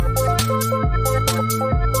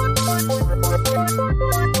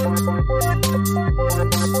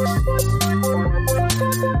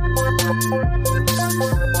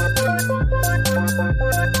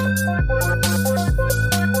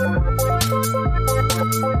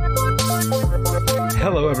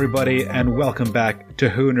everybody, and welcome back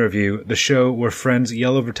to Who in Review, the show where friends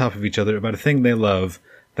yell over top of each other about a thing they love,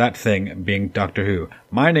 that thing being Doctor Who.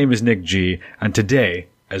 My name is Nick G, and today,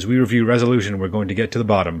 as we review Resolution, we're going to get to the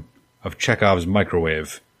bottom of Chekhov's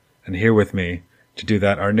microwave. And here with me to do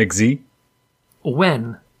that are Nick Z.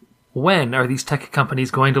 When are these tech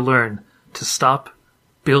companies going to learn to stop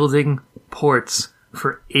building ports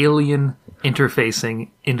for alien interfacing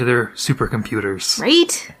into their supercomputers?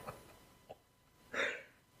 Right?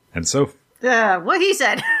 And so... what he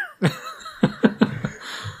said.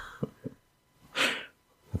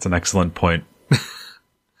 That's an excellent point.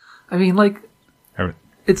 I mean, like... Every-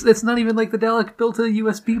 It's not even like the Dalek built a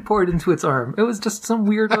USB port into its arm. It was just some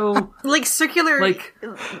weirdo... Like circular... like,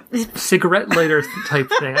 cigarette lighter type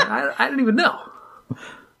thing. I don't even know.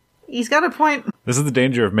 He's got a point. This is the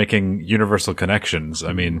danger of making universal connections.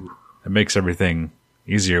 I mean, it makes everything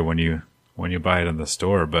easier when you buy it in the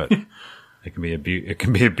store, but it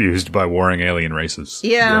can be abused by warring alien races.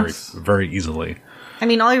 Yeah. Very easily. I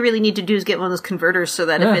mean, all you really need to do is get one of those converters so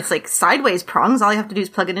that if it's like sideways prongs, all you have to do is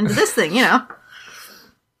plug it into this thing, you know?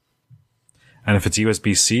 And if it's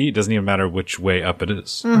USB-C, it doesn't even matter which way up it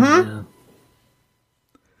is. Mm-hmm.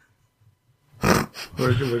 Yeah.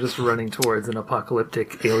 We're just running towards an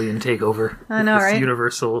apocalyptic alien takeover. I know, with this right?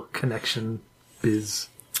 universal connection biz.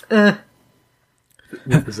 With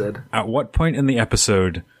the Z. At what point in the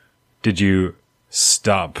episode did you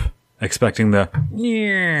stop expecting the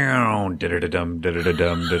da-da-da-dum,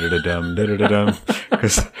 da-da-da-dum, da-da-da-dum, da-da-da-dum?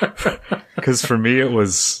 Because for me it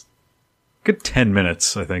was a good 10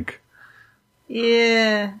 minutes, I think.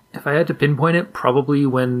 Yeah. If I had to pinpoint it, probably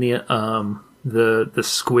when the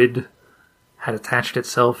squid had attached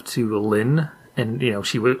itself to Lynn, and you know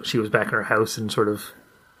she was back in her house and sort of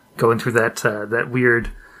going through that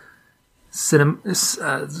weird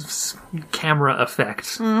camera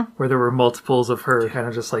effect where there were multiples of her kind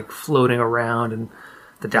of just like floating around, and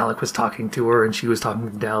the Dalek was talking to her and she was talking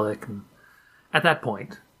to the Dalek. And at that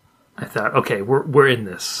point, I thought, okay, we're in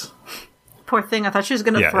this. Poor thing. I thought she was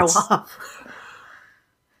going to throw up.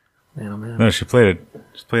 Man, oh man. No, she played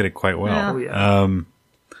it quite well. Yeah. Oh yeah.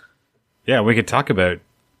 Yeah, we could talk about,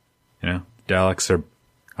 Daleks are,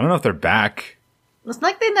 I don't know if they're back. It's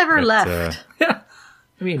like they never left. Yeah.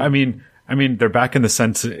 I mean, they're back in the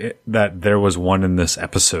sense that there was one in this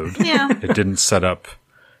episode. Yeah. It didn't set up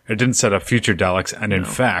future Daleks, and in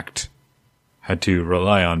fact, had to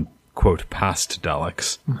rely on, quote, past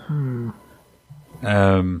Daleks. Mm-hmm.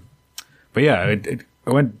 But yeah, it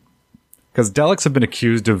went, because Daleks have been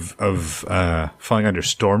accused of falling under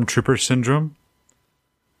Stormtrooper syndrome.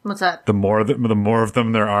 What's that? The more of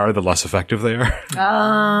them there are, the less effective they are.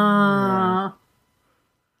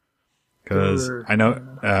 Because I know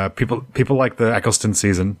people like the Eccleston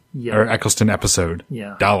season or Eccleston episode,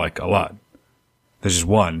 Dalek, a lot. There's just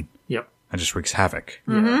one, Yep. and just wreaks havoc.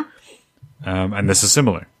 Mm-hmm. And this is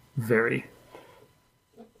similar. Very.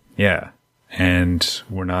 Yeah, and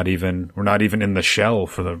we're not even in the shell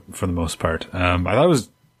for the most part. I thought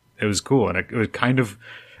it was cool, and it was kind of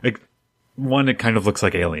like it kind of looks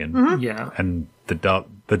like Alien. Mm-hmm. Yeah. And the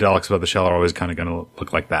Daleks above the shell are always kind of going to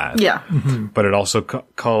look like that. Yeah. Mm-hmm. But it also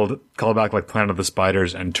called back like Planet of the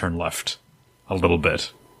Spiders and Turn Left a little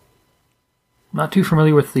bit. Not too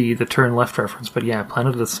familiar with the turn left reference, but yeah,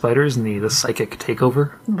 Planet of the Spiders and the psychic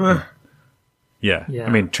takeover. Yeah. Yeah. I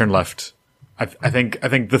mean, Turn Left. I think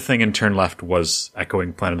the thing in Turn Left was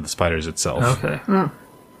echoing Planet of the Spiders itself. Okay.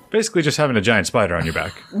 Basically, just having a giant spider on your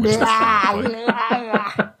back. Which is the point.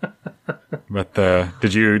 But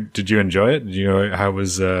did you enjoy it? Did you know how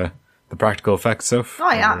was the practical effects, Soph?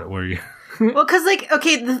 Oh, yeah. Or were you? Well, because, like,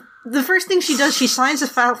 okay, the first thing she does, she shines a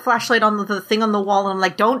flashlight on the thing on the wall, and I'm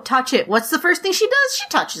like, don't touch it. What's the first thing she does? She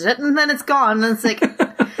touches it, and then it's gone, and it's like,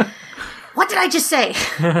 what did I just say?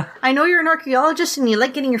 I know you're an archaeologist, and you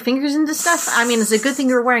like getting your fingers into stuff. I mean, it's a good thing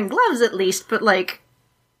you're wearing gloves, at least, but, like,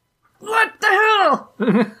 what the hell?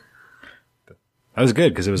 That was good,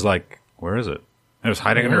 because it was like, where is it? It was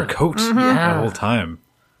hiding under a coat the whole time.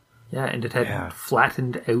 Yeah, and it had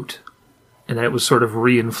flattened out, and then it was sort of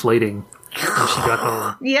re-inflating when she got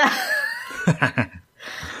home. Yeah.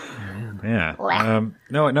 Yeah.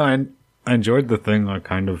 No, I enjoyed the thing, like,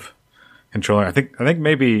 kind of controlling. I think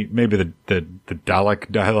maybe the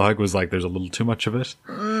Dalek dialogue was like, there's a little too much of it.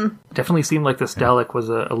 Definitely seemed like this Dalek was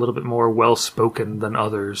a little bit more well-spoken than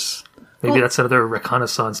others. Maybe that's another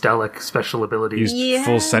reconnaissance Dalek special ability. Used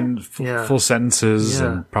full sentences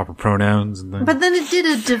and proper pronouns and things. But then it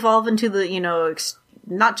did devolve into the,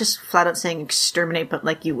 not just flat out saying exterminate, but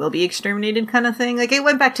like you will be exterminated kind of thing. Like it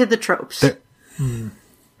went back to the tropes.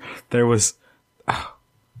 There was,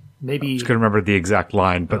 Maybe just couldn't remember the exact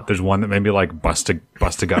line, but there's one that made me like bust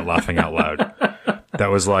a gut laughing out loud.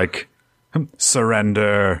 That was like,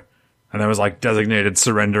 surrender. And that was like, designated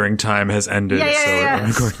surrendering time has ended, Yeah.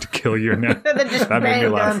 I'm going to kill you now. That made me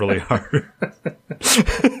laugh really hard.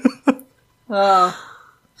 Oh.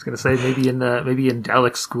 I was going to say maybe in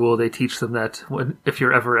Dalek school they teach them that if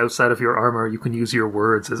you're ever outside of your armor, you can use your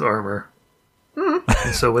words as armor.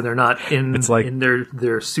 And so when they're not in It's like- in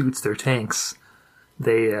their suits, their tanks,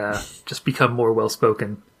 they just become more well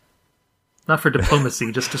spoken. Not for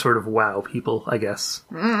diplomacy, just to sort of wow people, I guess.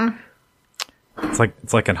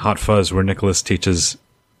 It's like in Hot Fuzz where Nicholas teaches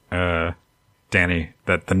Danny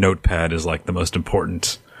that the notepad is like the most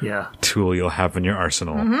important Yeah, tool you'll have in your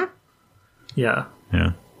arsenal. yeah.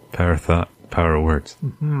 Yeah. Power of thought, power of words.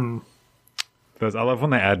 Mm-hmm. I love when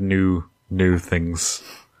they add new things.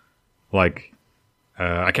 Like,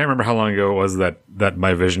 I can't remember how long ago it was that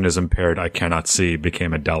my vision is impaired, I cannot see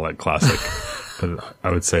became a Dalek classic. But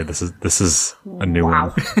I would say this is a new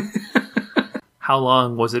one. How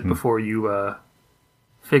long was it before you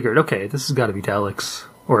figured, okay, this has got to be Daleks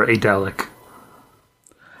or a Dalek?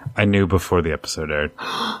 I knew before the episode aired.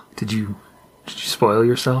 Did you spoil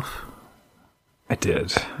yourself? I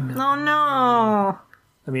did. Oh no.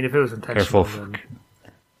 I mean, if it was intentional, Careful. then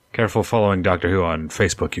Careful following Doctor Who on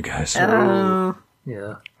Facebook, you guys.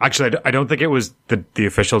 yeah. Actually, I don't think it was the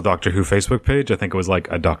official Doctor Who Facebook page. I think it was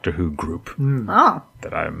like a Doctor Who group Oh.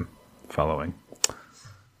 that I'm following.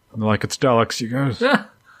 I'm like, it's Daleks, you guys.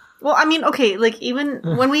 Well, I mean, okay, like, even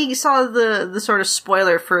when we saw the sort of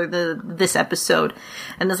spoiler for this episode,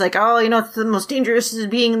 and it's like, oh, it's the most dangerous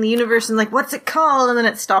being in the universe, and like, what's it called? And then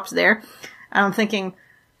it stops there. And I'm thinking,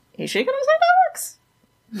 is she gonna say Daleks?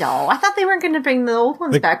 No, I thought they weren't gonna bring the old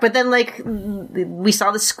ones back. But then, like, we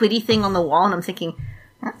saw the squiddy thing on the wall, and I'm thinking,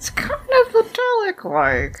 that's kind of the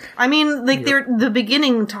Dalek-like. I mean, like, the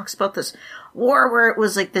beginning talks about this war where it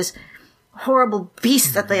was like this horrible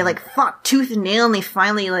beast that they like fought tooth and nail, and they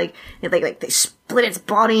finally they split its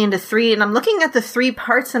body into three. And I'm looking at the three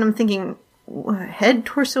parts, and I'm thinking, head,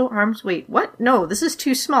 torso, arms. Wait, what? No, this is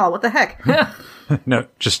too small. What the heck? No,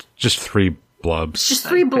 just three blobs. Just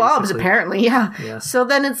three blobs, Basically. apparently. Yeah. Yeah. So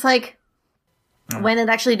then it's like, when it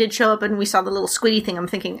actually did show up, and we saw the little squiddy thing, I'm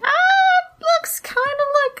thinking, it looks kind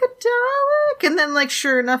of like a Dalek. And then, like,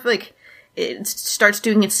 sure enough, like, it starts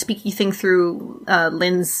doing its speaky thing through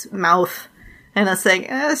Lynn's mouth. And I was saying,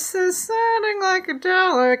 this is sounding like a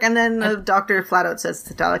Dalek. And then the doctor flat out says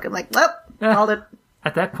it's a Dalek. I'm like, well, called it.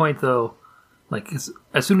 At that point, though, like,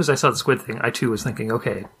 as soon as I saw the squid thing, I too was thinking,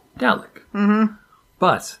 okay, Dalek. Mm-hmm.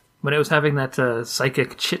 But when it was having that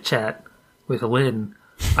psychic chit-chat with Lynn,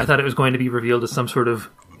 I thought it was going to be revealed as some sort of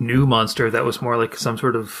new monster that was more like some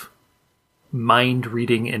sort of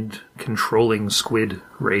mind-reading and controlling squid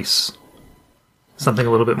race. Something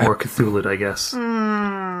a little bit more Cthulhu, I guess. Well,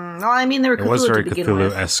 I mean, they were It was Cthulhu very to begin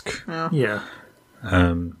with. Cthulhu-esque. Yeah.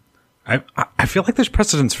 I feel like there's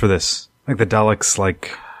precedence for this. Like the Daleks,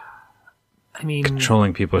 like, I mean,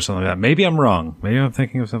 controlling people or something like that. Maybe I'm wrong. Maybe I'm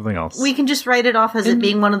thinking of something else. We can just write it off as it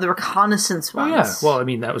being one of the reconnaissance ones. yeah. Well, I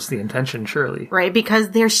mean, that was the intention, surely. Right,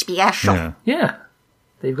 because they're special. Yeah. Yeah.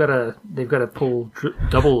 They've got to pull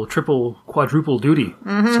double, triple, quadruple duty.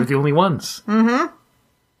 So they're the only ones. Mm-hmm.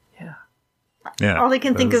 Yeah. Yeah. All they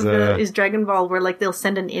can think of There's, is Dragon Ball, where like they'll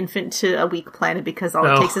send an infant to a weak planet because all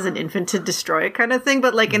it takes is an infant to destroy it, kind of thing.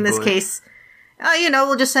 But like in this case,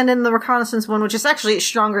 we'll just send in the reconnaissance one, which is actually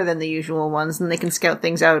stronger than the usual ones, and they can scout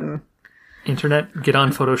things out. And Internet, get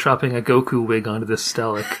on photoshopping a Goku wig onto this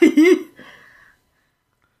Dalek.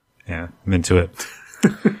 Yeah, I'm into it.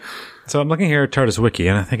 So I'm looking here at TARDIS Wiki,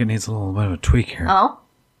 and I think it needs a little bit of a tweak here. oh,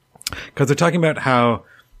 Because they're talking about how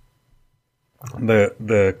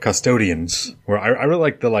the custodians, where I really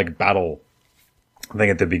like the like battle thing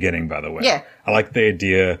at the beginning, by the way. Yeah. I like the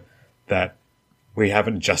idea that we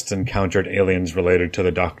haven't just encountered aliens related to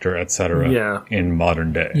the Doctor, etc. Yeah. in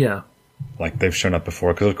modern day. Yeah. Like they've shown up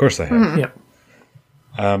before, because of course they have. Yep.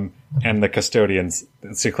 And the custodians,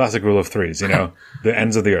 it's a classic rule of threes, the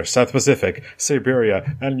ends of the earth, South Pacific,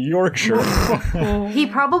 Siberia, and Yorkshire. he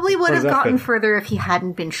probably would have that gotten fit? further if he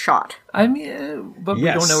hadn't been shot. I mean, but we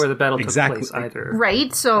Yes, don't know where the battle took exactly. place either.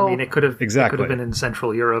 Right, so I mean, it could have Exactly. been in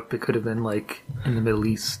Central Europe. It could have been like in the Middle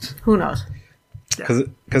East. who knows? Because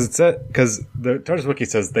the TARDIS Wiki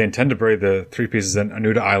says they intend to bury the three pieces in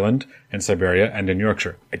Anuda Island, in Siberia, and in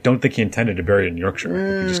Yorkshire. I don't think he intended to bury it in Yorkshire. I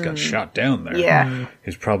think he just got shot down there. Yeah.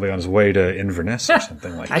 He's probably on his way to Inverness or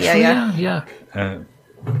something like that. Actually, Yeah.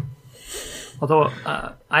 Although,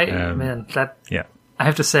 I Yeah. I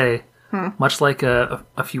have to say, much like a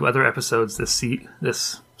few other episodes this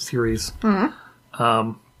series,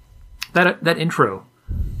 that intro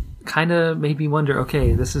kind of made me wonder,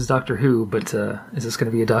 okay, this is Doctor Who, but is this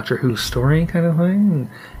going to be a Doctor Who story kind of thing?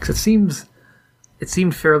 Because it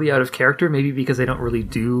seemed fairly out of character, maybe because they don't really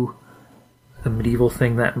do the medieval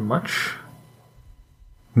thing that much.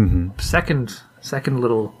 Mm-hmm. Second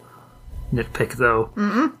little nitpick, though.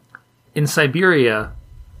 Mm-hmm. In Siberia,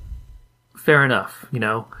 fair enough,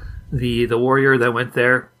 the warrior that went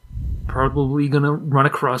there probably going to run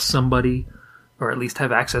across somebody, or at least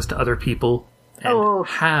have access to other people, and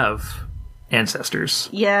have ancestors.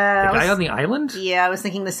 Yeah. The guy on the island? Yeah, I was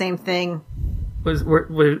thinking the same thing. Was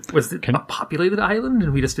it a populated island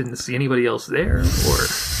and we just didn't see anybody else there?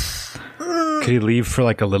 Or could he leave for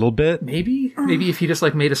like a little bit? maybe if he just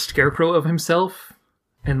like made a scarecrow of himself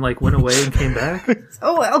and like went away and came back?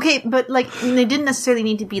 Oh, okay, but like they didn't necessarily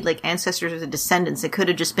need to be like ancestors or the descendants. It could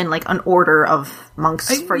have just been like an order of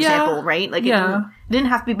monks, for example, right? Like it didn't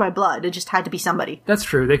have to be by blood. It just had to be somebody. That's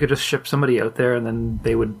true. They could just ship somebody out there and then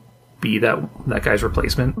they would be that guy's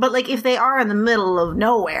replacement. But like if they are in the middle of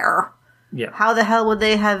nowhere, how the hell would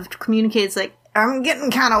they have communicated? It's like, I'm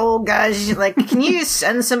getting kind of old, guys. Like, can you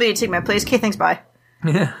send somebody to take my place? Okay, thanks, bye.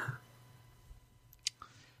 Yeah.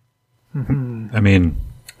 I mean,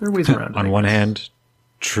 there are ways around it. On one hand,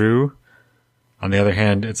 true. On the other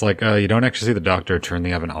hand, it's like you don't actually see the Doctor turn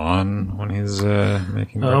the oven on when he's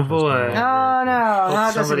making breakfast. Oh boy! Oh no,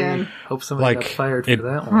 not this again. Hope somebody got fired for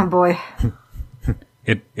that one. Oh boy!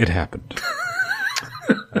 It happened.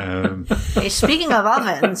 Hey, speaking of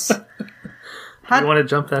ovens, you want to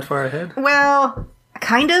jump that far ahead? Well,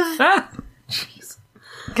 kind of. Jeez.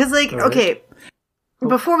 Because, like, okay,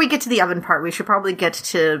 before we get to the oven part, we should probably get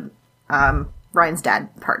to Ryan's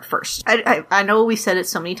dad part first. I know we said it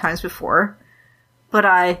so many times before, but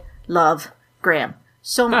I love Graham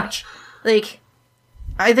so much. Like,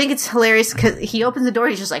 I think it's hilarious because he opens the door,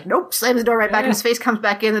 he's just like, nope, slams the door right back, and his face comes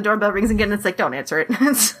back in, the doorbell rings again, and it's like, don't answer it.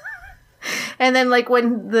 And then, like,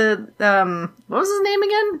 when the, what was his name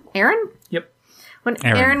again? Aaron? Yep. When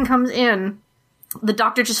Aaron comes in, the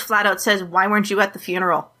Doctor just flat out says, why weren't you at the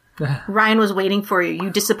funeral? Ryan was waiting for you.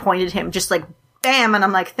 You disappointed him. Just like, bam. And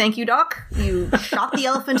I'm like, thank you, Doc. You shot the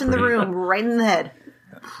elephant in the room right in the head.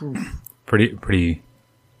 Pretty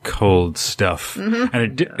cold stuff. Mm-hmm.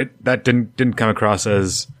 And that didn't come across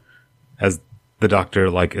as the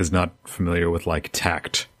Doctor, like, is not familiar with, like,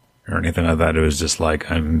 tact or anything like that. It was just like,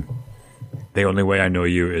 the only way I know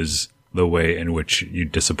you is the way in which you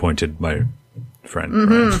disappointed my friend.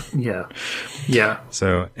 Mm-hmm. Right? Yeah.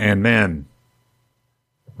 So, and man,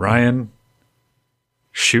 Ryan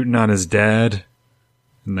shooting on his dad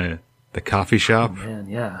in the coffee shop. Oh, man,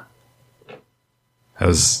 yeah. That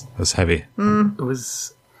was heavy. It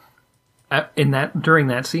was during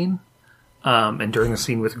that scene, and during the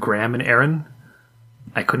scene with Graham and Aaron,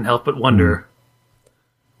 I couldn't help but wonder,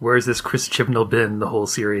 where's this Chris Chibnall been the whole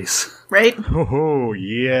series? Right? Oh,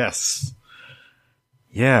 yes.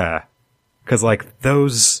 Yeah. Because, like, that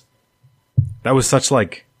was such,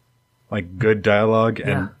 like good dialogue,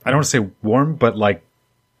 and I don't want to say warm, but, like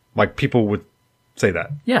people would say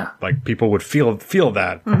that. Yeah. Like, people would feel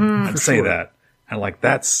that and say that. And, like,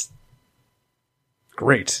 that's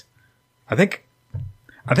great. I think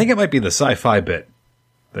it might be the sci-fi bit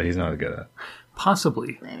that he's not good at.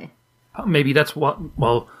 Possibly. Maybe that's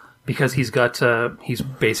because he's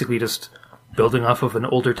basically just building off of an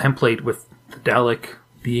older template with the Dalek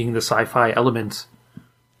being the sci-fi element.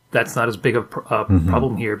 That's not as big a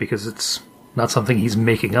problem here because it's not something he's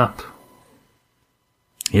making up.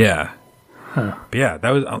 Yeah. Huh. But yeah, that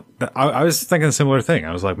was. I was thinking a similar thing.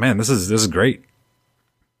 I was like, man, this is great.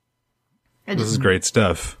 This is great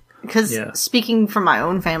stuff. Because speaking from my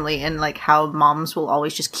own family and like how moms will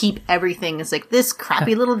always just keep everything. It's like, this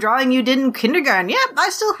crappy little drawing you did in kindergarten. Yep, I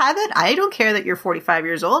still have it. I don't care that you're 45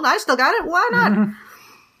 years old. I still got it. Why not?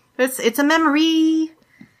 Mm-hmm. It's a memory.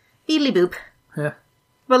 Beedly boop. Yeah.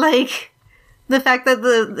 But like, the fact that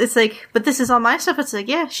it's like, but this is all my stuff. It's like,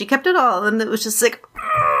 yeah, she kept it all. And it was just like,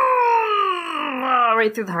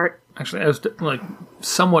 right through the heart. Actually, I was like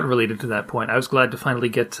somewhat related to that point. I was glad to finally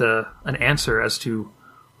get an answer as to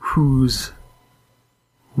whose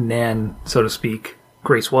Nan, so to speak,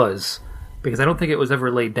 Grace was, because I don't think it was ever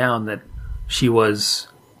laid down that she was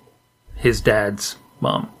his dad's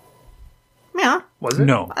mom. Yeah. Was it?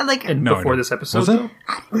 No. Before this episode, was it?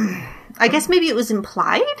 I guess maybe it was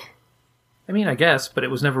implied? I mean, I guess, but it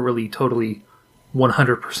was never really totally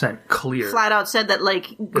 100% clear. Flat out said that,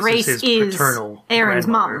 like, Grace is Aaron's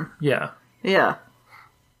mom. Yeah. Yeah.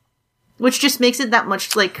 Which just makes it that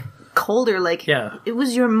much, like, colder. Like, it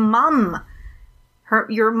was your mom.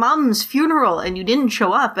 Your mom's funeral, and you didn't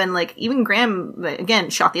show up. And, like, even Graham, again,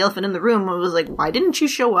 shot the elephant in the room and was like, why didn't you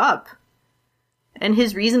show up? And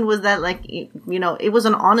his reason was that, like, it was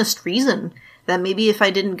an honest reason. That maybe if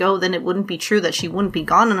I didn't go, then it wouldn't be true that she wouldn't be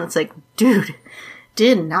gone. And it's like, dude,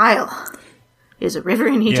 Nile is a river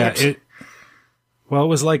in Egypt. It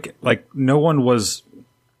was like no one was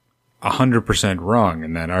 100% wrong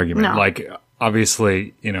in that argument. No. Like,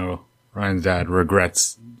 obviously, Ryan's dad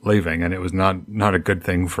regrets leaving, and it was not a good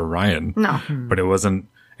thing for Ryan. No. But it wasn't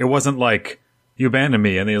like, you abandoned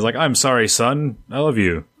me, and he was like, I'm sorry, son, I love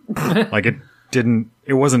you. Like, it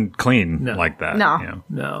wasn't clean like that. No.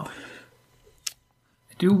 No.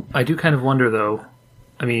 I do kind of wonder, though.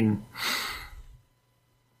 I mean,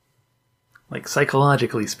 like,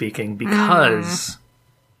 psychologically speaking, because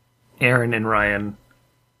Aaron and Ryan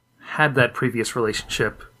had that previous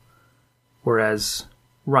relationship, whereas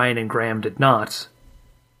Ryan and Graham did not.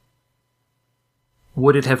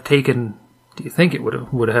 Would it have taken? Do you think it would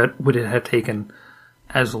it have taken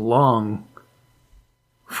as long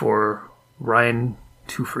for Ryan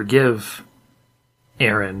to forgive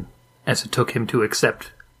Aaron as it took him to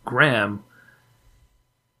accept Graham,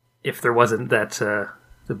 if there wasn't that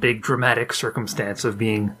the big dramatic circumstance of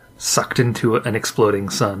being sucked into an exploding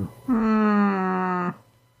sun?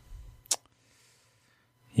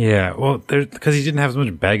 Yeah, well, because he didn't have as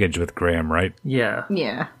much baggage with Graham, right? Yeah.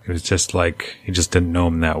 Yeah. It was just like, he just didn't know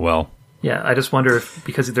him that well. Yeah, I just wonder if,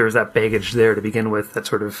 because there was that baggage there to begin with, that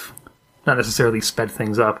sort of, not necessarily sped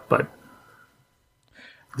things up, but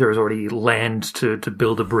there was already land to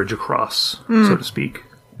build a bridge across, so to speak.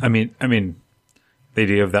 I mean, the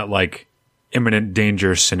idea of that, like, imminent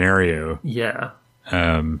danger scenario Yeah.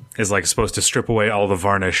 is, like, supposed to strip away all the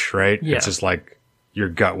varnish, right? Yeah. It's just, like, your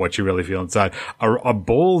gut, what you really feel inside. A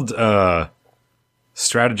bold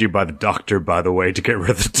strategy by the Doctor, by the way, to get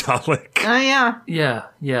rid of the Dalek. Oh, yeah.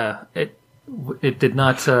 Yeah. It did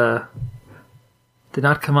not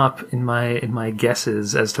come up in my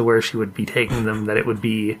guesses as to where she would be taking them, that it would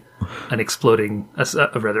be an exploding, a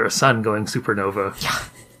sun going supernova. Yeah.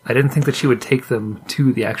 I didn't think that she would take them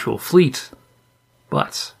to the actual fleet,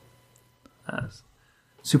 but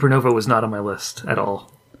supernova was not on my list at all.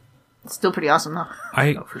 It's still pretty awesome, though.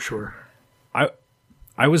 Oh, for sure. I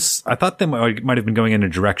thought they might have been going in a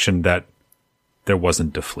direction that there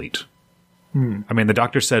wasn't a fleet. I mean, the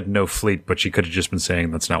Doctor said no fleet, but she could have just been saying,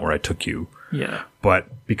 that's not where I took you. Yeah. But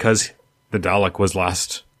because the Dalek was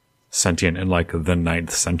last sentient in, like, the 9th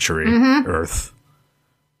century Earth,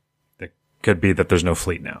 it could be that there's no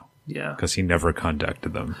fleet now. Yeah. Because he never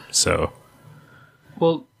contacted them, so...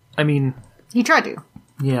 Well, I mean... He tried to.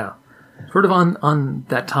 Yeah. Sort of on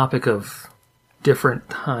that topic of different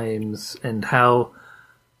times and how,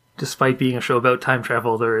 despite being a show about time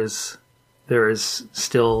travel, there is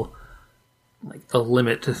still, like, a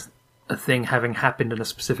limit to a thing having happened in a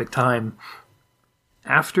specific time.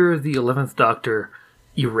 After the 11th Doctor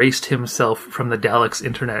erased himself from the Daleks'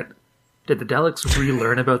 internet, did the Daleks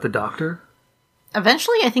relearn about the Doctor?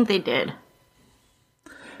 Eventually, I think they did.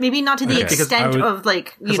 Maybe not to the extent of,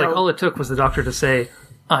 like, you know... like, all it took was the Doctor to say,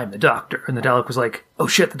 I'm the Doctor. And the Dalek was like, oh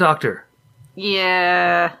shit, the Doctor.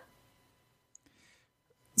 Yeah.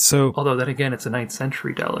 So... Although, then again, it's a 9th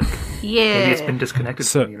century Dalek. Yeah. Maybe it's been disconnected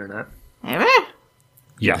from the internet.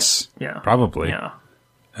 Yes. Yeah. Probably. Yeah.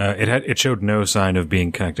 It showed no sign of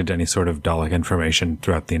being connected to any sort of Dalek information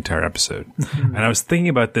throughout the entire episode. And I was thinking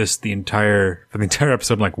about this for the entire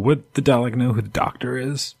episode, like, would the Dalek know who the Doctor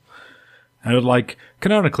is? And it, like,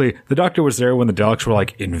 canonically, the Doctor was there when the Daleks were,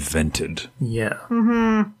 like, invented.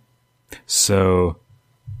 Yeah. So,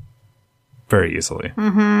 very easily.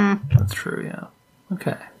 That's true, yeah.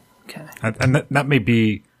 Okay. And that may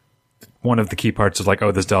be one of the key parts of, like,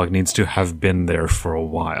 oh, this Dalek needs to have been there for a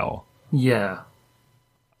while. Yeah.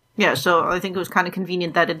 Yeah, so I think it was kind of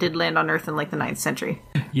convenient that it did land on Earth in, like, the 9th century.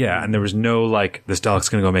 Yeah, and there was no, like, this Dalek's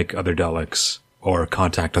gonna go make other Daleks or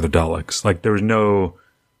contact other Daleks. Like, there was no,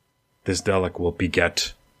 this Dalek will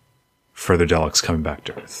beget further Daleks coming back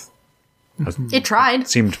to Earth. It tried. It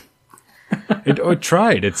seemed... It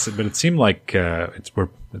tried, but it seemed like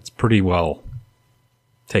it's pretty well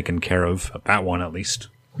taken care of, that one at least.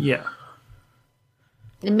 Yeah.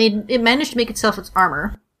 It managed to make itself its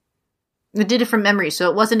armor. It did it from memory, so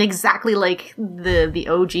it wasn't exactly like the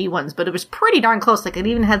OG ones, but it was pretty darn close. Like, it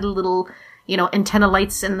even had the little, antenna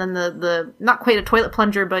lights, and then the not quite a toilet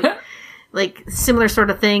plunger, but like similar sort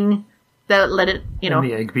of thing that let it, And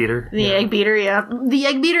the egg beater. The egg beater, yeah. The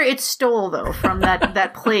egg beater it stole, though, from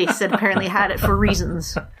that place that apparently had it for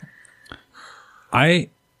reasons. I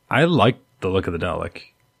liked the look of the Dalek,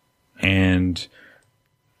 and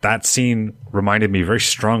that scene reminded me very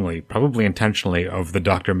strongly, probably intentionally, of the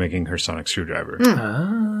Doctor making her sonic screwdriver.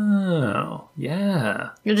 Oh, yeah.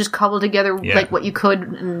 You'll just cobble together like what you could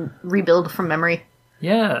and rebuild from memory.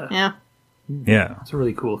 Yeah. Yeah. Yeah. It's a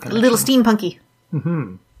really cool A connection. little steampunky.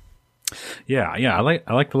 Yeah, I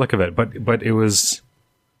like the look of it, but it was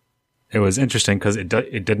interesting because it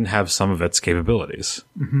didn't have some of its capabilities.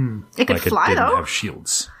 It could Like fly, it didn't though. have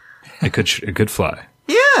shields. It could fly.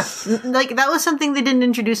 Yeah. Like, that was something they didn't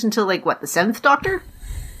introduce until, like, what, the 7th Doctor?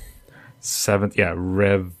 7th, yeah,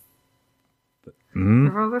 Revolution?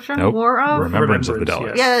 nope. War of? Remembrance of the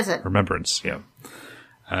Remembrance, Daleks. Yeah, that's it. Remembrance, yeah.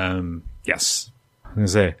 Yes. I was going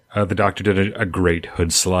to say, the Doctor did a great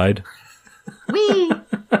hood slide. Whee!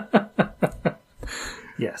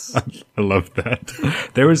 Yes. I love that.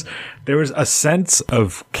 There was a sense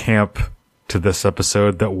of camp to this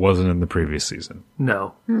episode that wasn't in the previous season,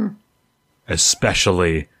 No.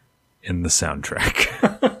 especially in the soundtrack.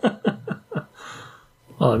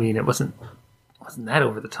 Well, I mean, it wasn't that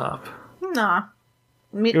over the top. Nah.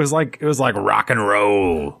 It was like rock and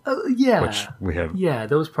roll, Yeah. which we have, Yeah,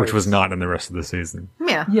 those parts. which was not in the rest of the season.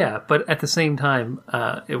 Yeah. Yeah, but at the same time,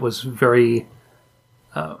 it was very.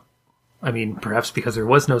 I mean, perhaps because there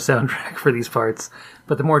was no soundtrack for these parts,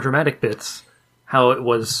 but the more dramatic bits, how it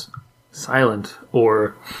was silent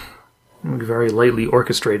or very lightly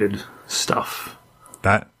orchestrated stuff.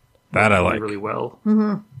 That I like. Really well.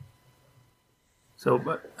 Mm-hmm. So,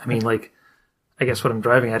 but I mean, like, I guess what I'm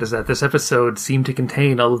driving at is that this episode seemed to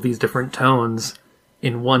contain all of these different tones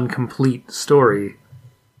in one complete story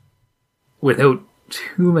without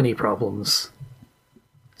too many problems.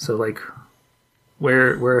 So, like,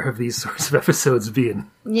 where have these sorts of episodes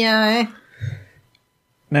been? Yeah.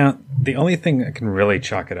 Now, the only thing I can really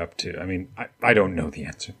chalk it up to, I mean, I don't know the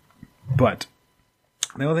answer, but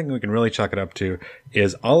the only thing we can really chalk it up to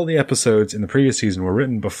is all of the episodes in the previous season were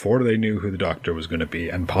written before they knew who the Doctor was going to be,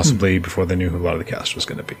 and possibly before they knew who a lot of the cast was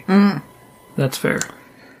going to be. That's fair.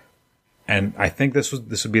 And I think this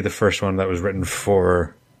would be the first one that was written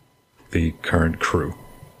for the current crew.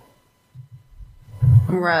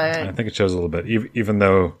 And I Right. think it shows a little bit, even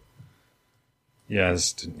though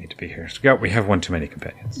Yaz didn't need to be here. So we have one too many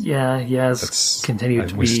companions. Yeah, yes. That's- Continued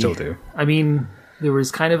to we be. still do. I mean, there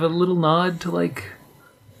was kind of a little nod to, like,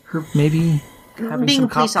 her maybe having Being some a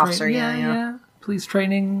police cop officer, yeah. police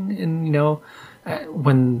training, and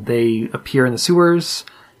when they appear in the sewers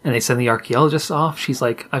and they send the archaeologists off, she's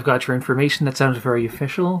like, "I've got your information." That sounds very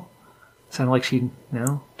official. Sounded like she,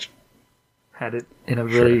 had it in a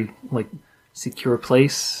really like secure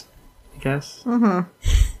place, I guess.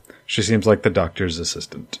 She seems like the Doctor's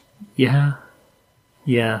assistant. Yeah.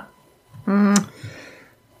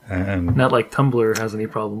 And Not like Tumblr has any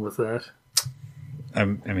problem with that. I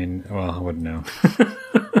mean, well, I wouldn't know.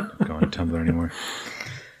 Don't go on Tumblr anymore.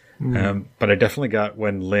 But I definitely got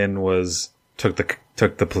when Lynn took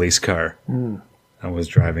the police car and was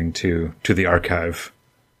driving to the archive.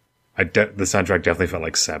 The soundtrack definitely felt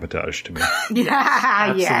like Sabotage to me.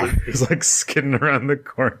 Yeah. Absolutely. It was like skidding around the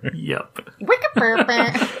corner. Yep.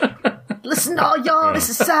 Listen, all y'all, this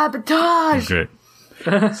is Sabotage. Great.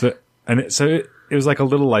 It was like a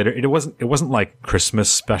little lighter. It wasn't like Christmas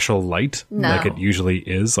special light No. like it usually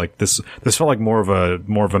is. Like this felt like more of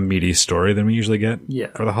a meaty story than we usually get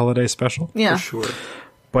for the holiday special. Yeah. For sure.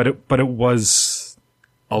 But it was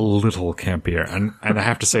a little campier, and I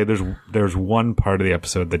have to say there's one part of the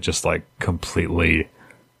episode that just like completely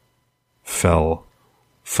fell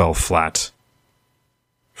flat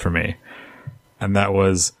for me, and that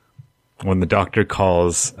was when the Doctor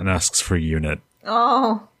calls and asks for Unit.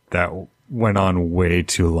 Oh. That went on way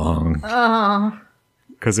too long.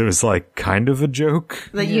 Because it was like kind of a joke.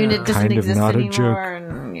 The unit doesn't Kind of exist not a anymore. joke.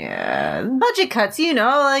 And budget cuts,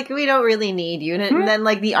 like we don't really need Unit. And then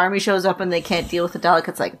like the army shows up and they can't deal with the Dalek.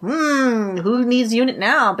 It's like, who needs Unit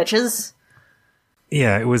now, bitches?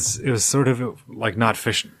 Yeah, it was sort of like not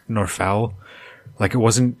fish nor fowl. Like it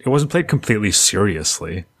wasn't played completely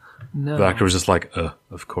seriously. No. The Doctor was just like,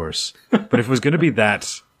 of course. But if it was going to be that,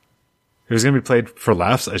 if it was going to be played for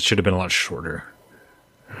laughs, it should have been a lot shorter.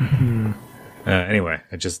 Anyway,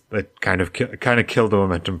 it kind of killed the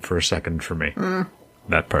momentum for a second for me.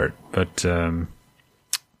 That part, but I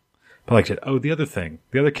liked it. Oh, the other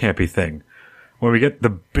campy thing, when we get the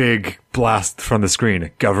big blast from the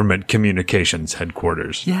screen, Government Communications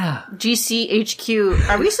Headquarters. Yeah. GCHQ.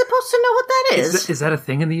 Are we supposed to know what that is? Is that a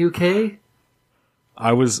thing in the UK?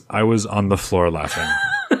 I was on the floor laughing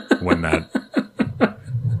when that,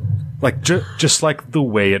 like just like the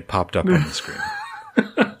way it popped up on the screen.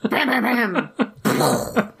 Bam, bam, bam.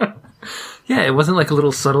 Yeah, it wasn't like a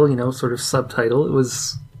little subtle, sort of subtitle. It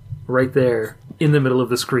was right there in the middle of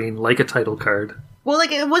the screen, like a title card. Well,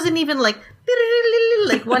 like it wasn't even like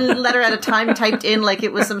one letter at a time typed in, like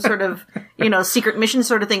it was some sort of secret mission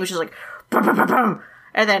sort of thing, which is like bum, bum, bum, bum.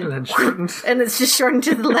 And then And then shortened. and it's just shortened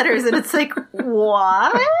to the letters, and it's like,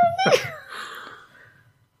 what?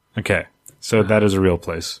 Okay, so that is a real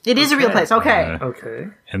place It is a real place. Okay. Okay.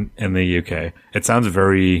 in the UK. It sounds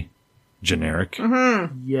very generic.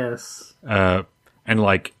 Yes. And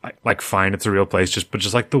like fine, it's a real place. But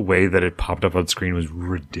just like the way that it popped up on screen was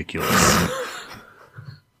ridiculous.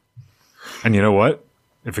 And you know what?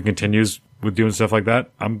 If it continues with doing stuff like that,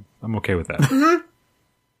 I'm okay with that.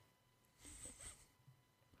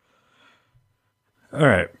 All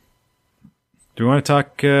right. Do we want to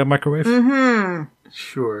talk microwave?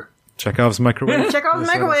 Sure. Chekhov's microwave. Check out the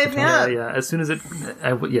microwave. Yeah, Yeah. yeah. As soon as it,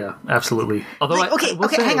 yeah, absolutely. Although, Like, I will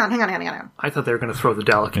okay. say, Hang on. I thought they were going to throw the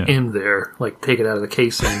Dalek in there, like take it out of the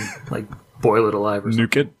case and like boil it alive or something.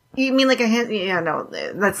 Nuke it. You mean like a hand? Yeah, no.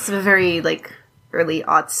 That's a very like early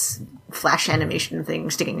aughts flash animation thing,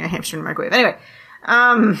 sticking a hamster in the microwave. Anyway,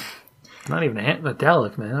 Not even a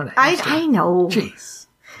Dalek, man. Not a hamster. I know, Jeez.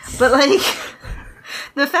 but like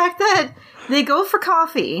the fact that they go for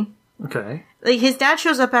coffee. Okay. Like, his dad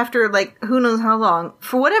shows up after, like, who knows how long.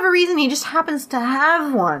 For whatever reason, he just happens to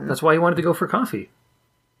have one. That's why he wanted to go for coffee.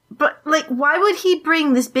 But, like, why would he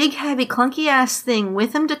bring this big, heavy, clunky-ass thing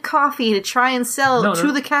with him to coffee to try and sell No, to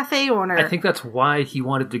no. the cafe owner? I think that's why he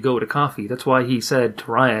wanted to go to coffee. That's why he said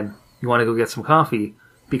to Ryan, "You want to go get some coffee?"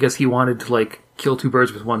 Because he wanted to like kill two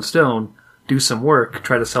birds with one stone, do some work,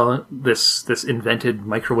 try to sell this invented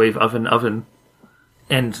microwave oven,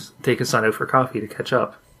 and take his son out for coffee to catch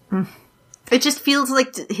up. It just feels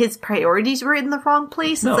like his priorities were in the wrong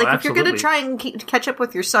place. No, It's like, if you're going to absolutely. try and catch up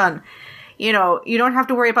with your son, you know, you don't have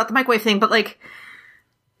to worry about the microwave thing, but, like,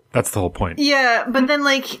 That's the whole point. yeah, but then,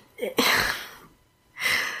 like,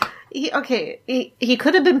 he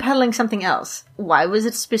could have been peddling something else. Why was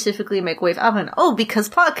it specifically a microwave oven? Oh, because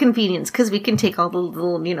plot convenience, because we can take all the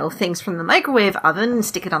little, you know, things from the microwave oven and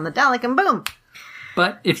stick it on the Dalek and boom.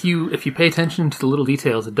 But if you pay attention to the little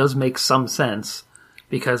details, it does make some sense.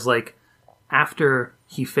 Because, like, after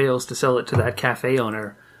he fails to sell it to that cafe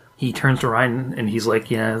owner, he turns to Ryan and he's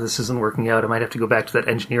like, yeah, this isn't working out. I might have to go back to that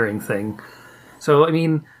engineering thing. So, I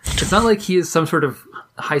mean, it's not like he is some sort of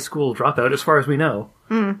high school dropout, as far as we know.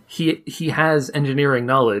 He has engineering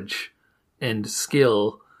knowledge and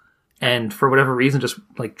skill, and for whatever reason just,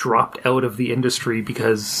 like, dropped out of the industry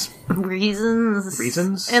because...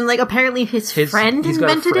 Reasons? And, like, apparently his friend he's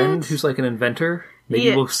invented got a friend it? who's, like, an inventor. Maybe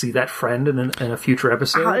Yeah. we'll see that friend in a future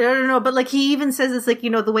episode. I don't know, but, like, he even says it's like, you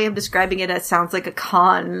know, the way I'm describing it, it sounds like a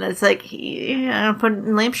con. It's like, yeah,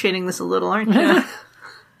 lampshading this a little, aren't you?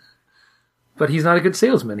 But he's not a good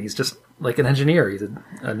salesman. He's just like an engineer. He's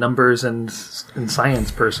a numbers and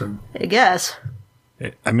science person. I guess.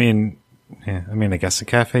 I mean, I guess a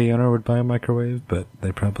cafe owner would buy a microwave, but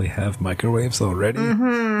they probably have microwaves already.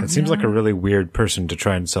 That seems like a really weird person to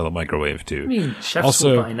try and sell a microwave to. I mean, chefs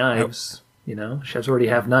Also- will buy knives. You know, chefs already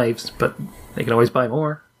have knives, but they can always buy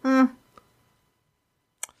more.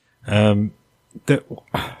 What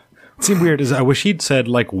seemed weird is I wish he'd said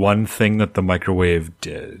like one thing that the microwave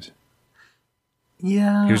did.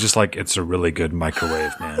 Yeah. He was just like, "It's a really good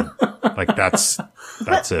microwave, man." Like that's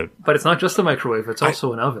it. But it's not just a microwave. It's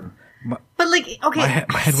also an oven. But, like, okay,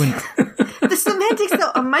 My head went. the semantics,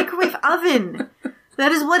 though, a microwave oven.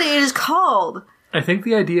 That is what it is called. I think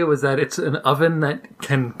the idea was that it's an oven that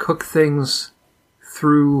can cook things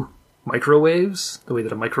through microwaves, the way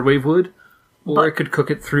that a microwave would, or it could cook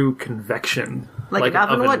it through convection, Like an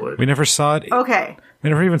oven would? We never saw it. Okay. We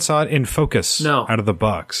never even saw it in focus. No. Out of the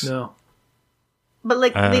box. No. But,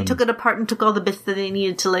 like, they took it apart and took all the bits that they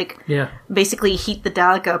needed to, like, Yeah. basically heat the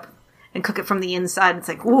Dalek up and cook it from the inside. It's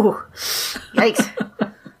like, ooh, yikes.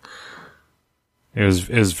 It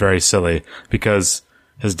was very silly because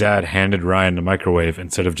his dad handed Ryan the microwave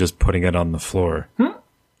instead of just putting it on the floor.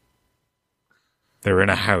 They were in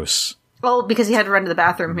a house. Oh, because he had to run to the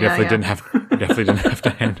bathroom. Definitely didn't have to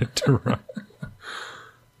hand it to Ryan.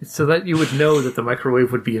 So that you would know that the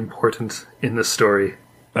microwave would be important in this story.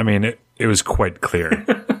 I mean, it was quite clear.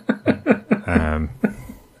 Oh,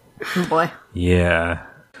 boy. Yeah.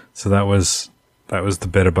 So that was the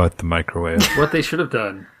bit about the microwave. What they should have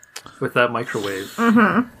done with that microwave,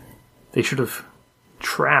 they should have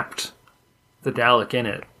trapped the Dalek in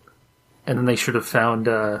it, and then they should have found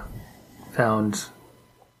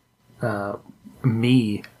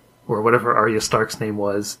me, or whatever Arya Stark's name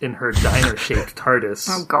was, in her diner-shaped TARDIS,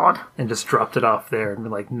 Oh, God. and just dropped it off there, and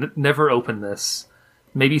been like, never open this.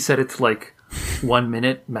 Maybe set it to like 1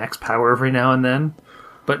 minute max power every now and then,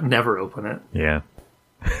 but never open it. Yeah.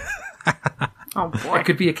 Oh, boy. It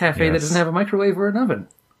could be a cafe that Yes. doesn't have a microwave or an oven.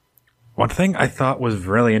 One thing I thought was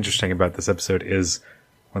really interesting about this episode is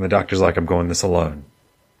when the doctor's like, "I'm going this alone,"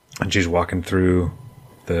 and she's walking through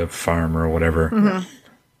the farm or whatever,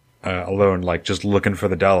 alone, like just looking for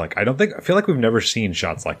the Dalek. I feel like we've never seen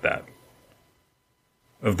shots like that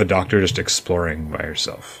of the Doctor just exploring by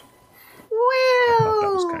herself. I thought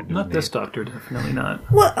that was Well, kind of Not neat. this Doctor, definitely not.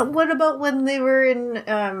 what about when they were in?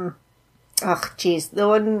 Oh, jeez,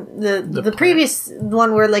 the previous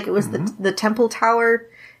one where like it was the temple tower,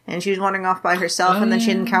 and she was wandering off by herself, and then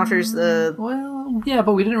she encounters the. Well, yeah,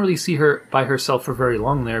 but we didn't really see her by herself for very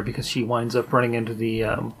long there because she winds up running into the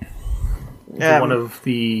one of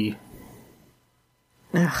the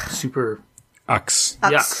super Ux.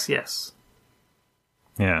 yucks. Yes.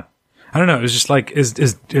 Yeah. I don't know. It was just like, it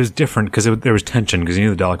was different because there was tension because you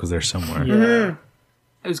knew the Dalek was there somewhere. Yeah.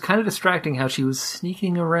 It was kind of distracting how she was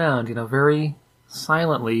sneaking around, very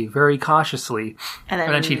silently, very cautiously, And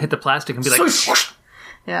and then she'd hit the plastic and be like, whoosh!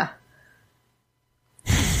 Yeah.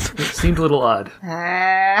 It seemed a little odd.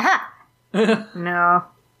 Aha! No.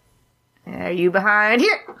 Are you behind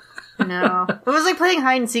here? No. It was like playing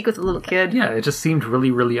hide and seek with a little kid. Yeah, it just seemed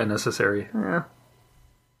really, really unnecessary. Yeah.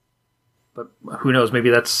 But who knows? Maybe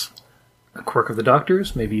that's a quirk of the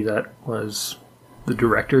Doctor's. Maybe that was the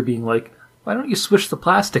director being like, why don't you switch the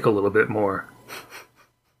plastic a little bit more?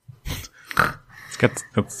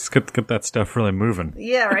 Let's get that stuff really moving.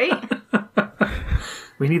 Yeah, right?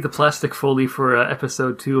 We need the plastic Foley for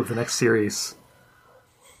episode 2 of the next series.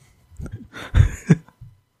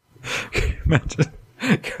 Imagine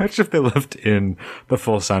if they left in the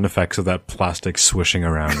full sound effects of that plastic swishing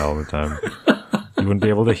around all the time. You wouldn't be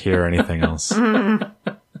able to hear anything else.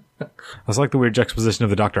 That's like the weird juxtaposition of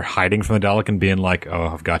the Doctor hiding from the Dalek and being like, "Oh,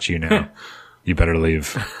 I've got you now. You better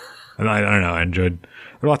leave." And I don't know. I enjoyed. There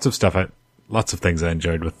were lots of things I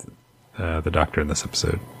enjoyed with the Doctor in this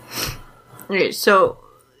episode. Okay, so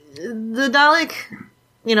the Dalek,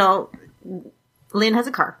 Lynn has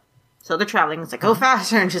a car. So they're traveling. It's like, go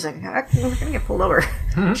faster. And she's like, we're going to get pulled over.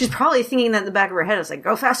 She's probably thinking that in the back of her head. It's like,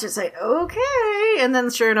 go faster. It's like, okay. And then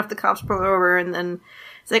sure enough, the cops pull her over. And then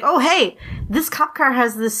it's like, oh, hey, this cop car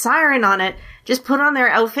has this siren on it. Just put on their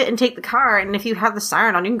outfit and take the car. And if you have the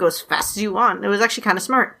siren on, you can go as fast as you want. It was actually kind of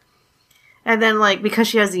smart. And then, like, because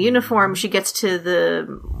she has the uniform, she gets to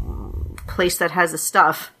the place that has the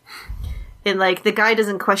stuff. And, like, the guy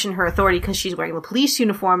doesn't question her authority because she's wearing the police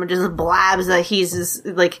uniform and just blabs that he's,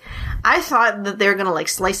 like, I thought that they were gonna, like,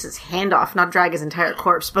 slice his hand off, not drag his entire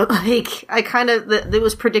corpse, but, like, it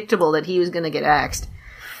was predictable that he was gonna get axed.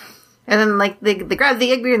 And then, like, they grab the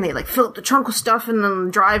Igby and they, like, fill up the trunk with stuff and then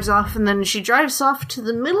drives off, and then she drives off to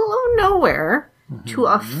the middle of nowhere to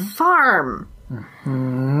a farm.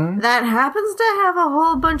 That happens to have a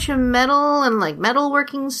whole bunch of metal and, like,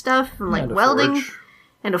 metalworking stuff and, like, And a welding. forge.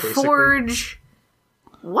 And a basically. forge.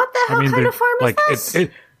 What the hell kind of farm like, is this?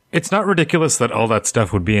 it's not ridiculous that all that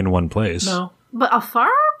stuff would be in one place. No. But a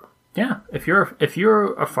farm? Yeah. If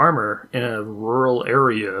you're a farmer in a rural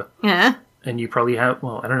area, Yeah. and you probably have,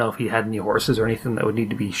 well, I don't know if he had any horses or anything that would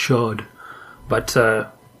need to be shod, but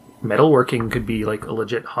metalworking could be like a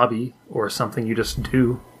legit hobby or something you just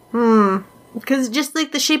do. Because just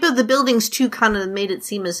like the shape of the buildings too kind of made it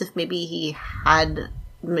seem as if maybe he had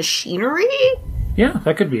machinery? Yeah,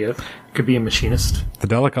 that could be it. Could be a machinist. The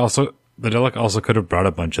Dalek also could have brought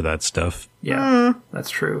a bunch of that stuff. Yeah, that's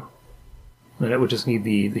true. Then it would just need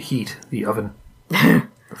the heat, the oven, the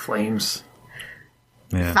flames.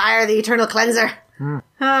 Yeah. Fire the eternal cleanser.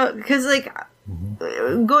 Because, like,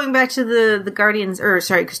 going back to the guardians, or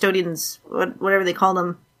sorry, custodians, whatever they call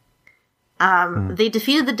them, they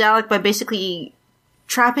defeated the Dalek by basically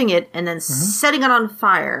trapping it and then setting it on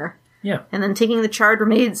fire. Yeah. And then taking the charred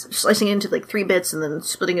remains, slicing it into, like, 3 bits, and then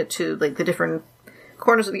splitting it to, like, the different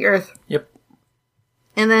corners of the earth. Yep.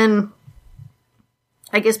 And then,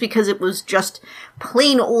 I guess because it was just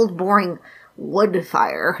plain old boring wood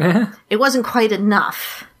fire, it wasn't quite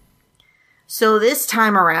enough. So this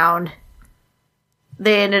time around,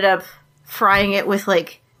 they ended up frying it with,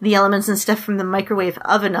 like, the elements and stuff from the microwave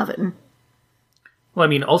oven. Well, I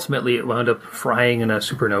mean, ultimately it wound up frying in a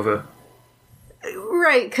supernova.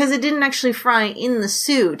 Right, because it didn't actually fry in the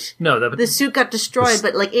suit. No, The suit got destroyed,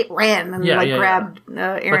 but, like, it ran and, grabbed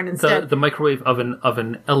Aaron instead. The microwave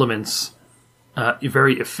oven elements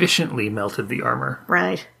very efficiently melted the armor.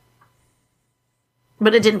 Right.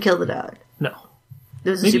 But it didn't kill the dog. No. It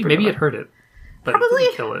was a Maybe supernova. it hurt it. But Probably. it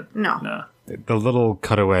didn't kill it. No. The little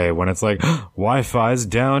cutaway when it's like, Wi-Fi's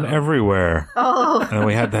down everywhere. Oh. And then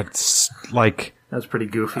we had that, like, That was pretty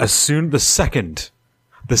goofy. as soon, the second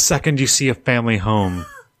you see a family home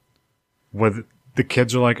with the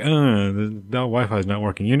kids are like, the Wi-Fi's not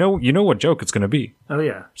working. You know what joke it's going to be. Oh,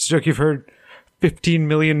 yeah. It's a joke you've heard 15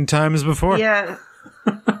 million times before. Yeah.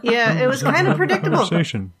 Yeah, it was kind of predictable.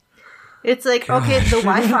 Conversation. It's like, okay, the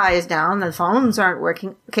Wi-Fi is down, the phones aren't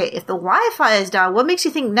working. Okay, if the Wi-Fi is down, what makes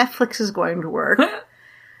you think Netflix is going to work?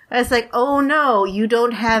 It's like, oh no, you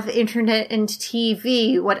don't have internet and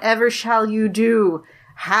TV. Whatever shall you do?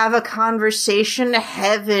 Have a conversation?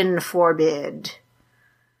 Heaven forbid.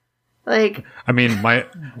 Like, I mean,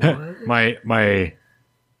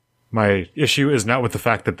 my issue is not with the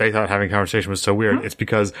fact that they thought having a conversation was so weird. It's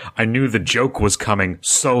because I knew the joke was coming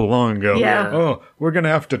so long ago. Yeah. Oh, we're going to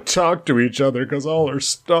have to talk to each other because all our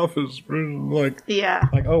stuff is like, yeah.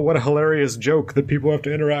 like, oh, what a hilarious joke that people have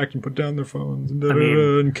to interact and put down their phones and,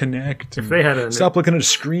 and connect. If they had a Stop looking at a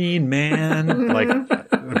screen, man. Like,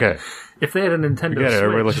 okay. if they had a Nintendo Get it.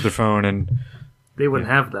 Everybody looks Switch, at their phone and they wouldn't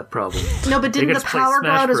have that problem. No, but They didn't could the just play power go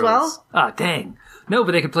Smash out as Bros. well? Ah, dang. No,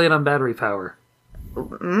 but they could play it on battery power.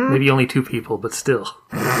 Maybe only 2 people, but still.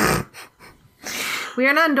 We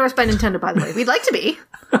are not endorsed by Nintendo, by the way. We'd like to be.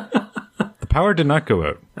 the power did not go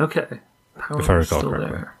out. Okay. Power If I was recall still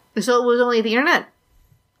correctly. there. So it was only the internet.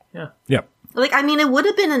 Yeah. Yep. Like, I mean, it would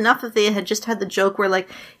have been enough if they had just had the joke where, like,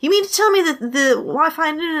 you mean to tell me that the Wi-Fi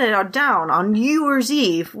and internet are down on New Year's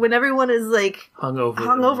Eve when everyone is, like,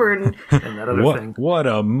 hungover and... and that other thing. What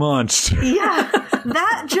a monster. Yeah,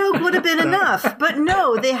 that joke would have been enough. But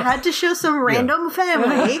no, they had to show some random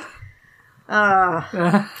family.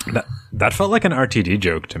 That felt like an RTD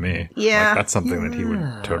joke to me. Yeah. Like, that's something that he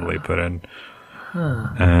would totally put in.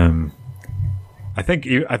 I think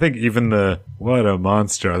even the what a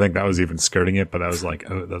monster. I think that was even skirting it, but that was like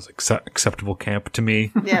that was acceptable camp to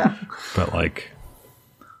me. Yeah. But like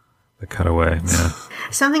the cutaway, yeah.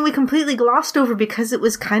 Something we completely glossed over because it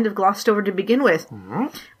was kind of glossed over to begin with.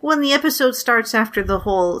 When the episode starts after the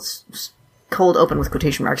whole cold open with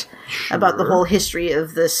quotation marks about the whole history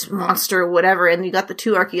of this monster or whatever, and you got the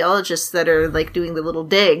 2 archaeologists that are like doing the little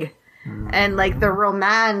dig and like the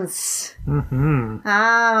romance.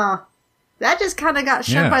 Oh, that just kind of got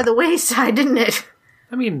shoved by the wayside, didn't it?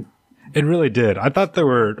 I mean, It really did. I thought they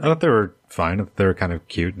were fine. I thought they were kind of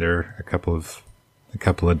cute. They're a couple of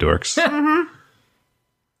dorks.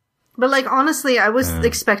 But, like, honestly, I was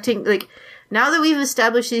expecting, like, now that we've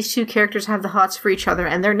established these 2 characters have the hots for each other,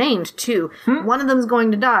 and they're named, too, one of them's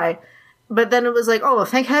going to die. But then it was like, oh,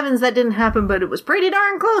 thank heavens that didn't happen, but it was pretty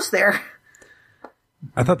darn close there.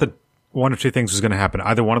 I thought that one of 2 things was going to happen.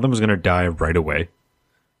 Either one of them was going to die right away,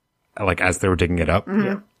 like as they were digging it up,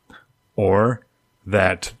 or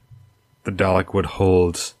that the Dalek would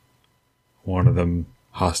hold one of them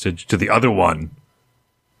hostage to the other one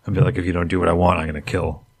and be like, if you don't do what I want, I'm going to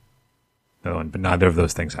kill the one. But neither of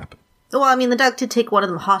those things happened. Well, I mean, the Dalek did take one of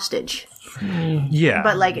them hostage, Yeah.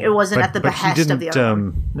 but, like, it wasn't at the but behest of the other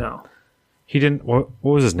one. no. He didn't, what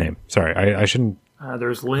was his name? Sorry, I shouldn't.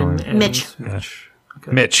 There's Lynn and Mitch.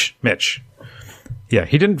 Okay. Mitch. Yeah,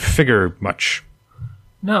 he didn't figure much.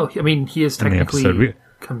 No, I mean, he is In the technically episode,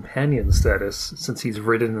 companion status since he's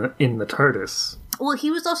ridden in the TARDIS. Well,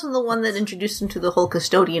 he was also the one that introduced him to the whole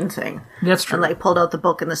custodian thing. That's true. And, like, pulled out the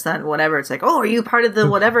book and this, that, and whatever. It's like, oh, are you part of the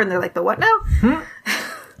whatever? And they're like, the what now?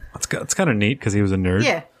 It's kind of neat because he was a nerd.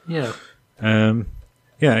 Yeah. Yeah.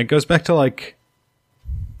 Yeah, it goes back to like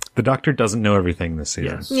the Doctor doesn't know everything this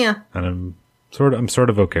season. Yes. Yeah. And I'm sort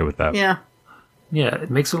of okay with that. Yeah. Yeah, it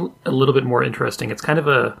makes it a little bit more interesting. It's kind of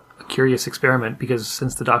a curious experiment because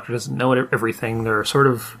since the Doctor doesn't know everything, there are sort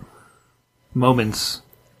of moments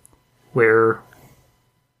where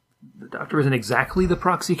the Doctor isn't exactly the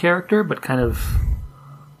proxy character, but kind of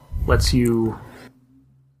lets you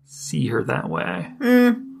see her that way.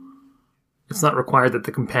 It's not required that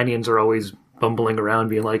the companions are always bumbling around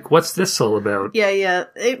being like, what's this all about? Yeah.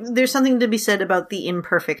 There's something to be said about the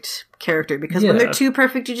imperfect character, because when they're too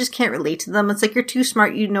perfect, you just can't relate to them. It's like, you're too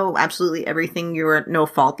smart, you know absolutely everything, you're at no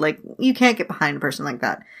fault. Like, you can't get behind a person like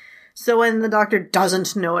that. So when the Doctor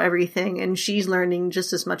doesn't know everything, and she's learning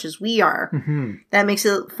just as much as we are, that makes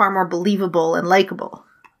it far more believable and likable.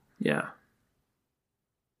 Yeah.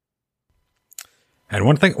 And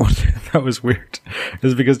one thing that was weird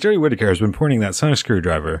is because Jodie Whittaker has been pointing that sonic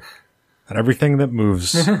screwdriver at everything that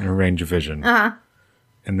moves in a range of vision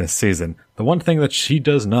in this season. The one thing that she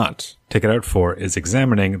does not take it out for is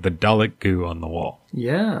examining the Dalek goo on the wall.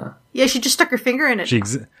 Yeah. Yeah, she just stuck her finger in it.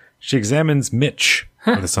 She examines Mitch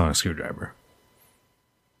with a sonic screwdriver.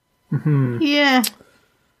 Yeah.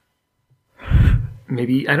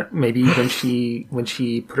 Maybe when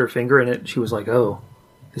she put her finger in it, she was like, "Oh,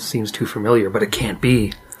 this seems too familiar, but it can't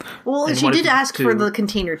be." Well, And she wanted did ask to- for the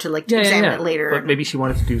container to examine it later. But maybe she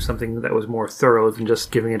wanted to do something that was more thorough than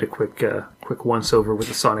just giving it a quick once over with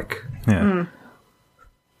the sonic. Yeah.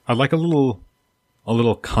 I'd like a little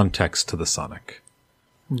context to the sonic.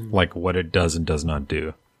 Like what it does and does not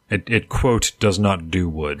do. It quote does not do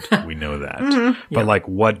wood. We know that. But like,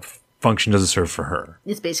 what function does it serve for her?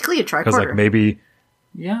 It's basically a Because tricorder. like maybe,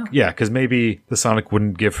 Yeah. because maybe the Sonic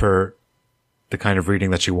wouldn't give her the kind of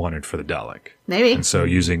reading that she wanted for the Dalek, Maybe. and so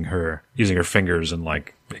using her fingers and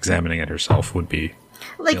like examining it herself would be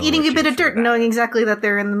Like Yeah, eating a like bit you of dirt feel and knowing exactly that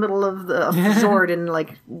they're in the middle of the Zord and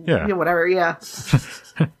like, Yeah. whatever, yeah.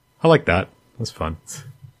 I like that. That's fun.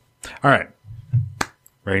 All right,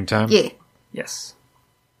 rating time. Yeah. Yes.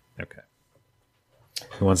 Okay.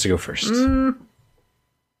 Who wants to go first?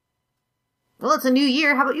 Well, it's a new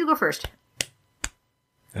year. How about you go first?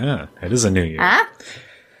 Yeah, it is a new year. Huh?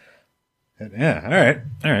 Yeah. All right.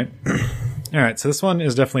 All right. So this one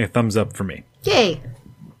is definitely a thumbs up for me. Yay.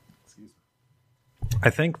 I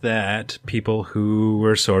think that people who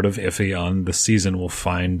were sort of iffy on the season will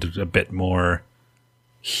find a bit more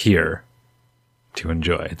here to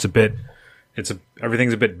enjoy.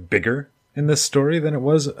 Everything's a bit bigger in this story than it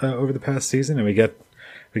was over the past season, and we get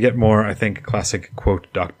more, I think, classic quote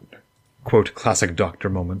classic Doctor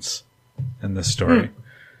moments in this story.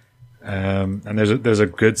 And there's a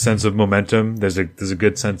good sense of momentum. There's a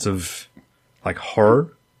good sense of like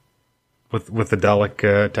horror with the Dalek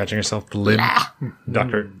attaching herself to Lynn.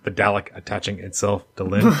 The Dalek attaching itself to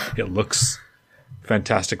Lynn. It looks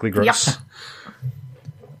fantastically gross.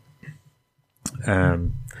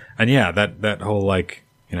 And yeah, that whole like,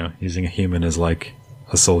 you know, using a human as like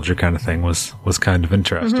a soldier kind of thing was kind of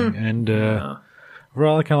interesting. And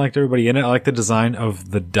overall, I kind of liked everybody in it. I like the design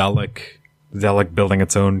of the Dalek building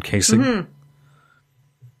its own casing.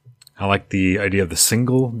 I like the idea of the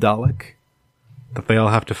single Dalek that they all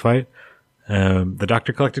have to fight. The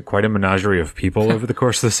Doctor collected quite a menagerie of people over the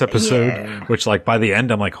course of this episode, which, like, by the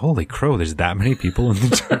end, I'm like, holy crow, there's that many people in the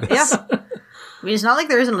TARDIS. Yeah. I mean, it's not like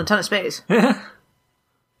there isn't a ton of space.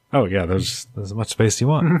 Oh, yeah, there's as much space as you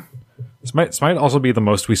want. This might also be the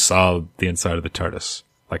most we saw the inside of the TARDIS.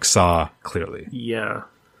 Like, saw clearly. Yeah.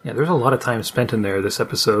 Yeah, there's a lot of time spent in there this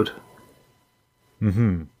episode.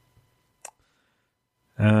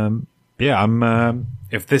 Yeah, I'm,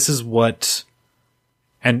 if this is what,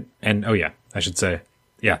 and oh yeah, I should say,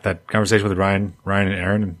 yeah, that conversation with Ryan and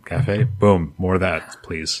Aaron in cafe, boom, more of that,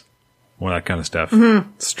 please. More of that kind of stuff.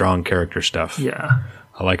 Strong character stuff. Yeah.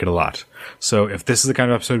 I like it a lot. So if this is the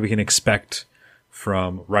kind of episode we can expect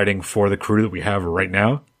from writing for the crew that we have right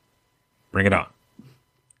now, bring it on.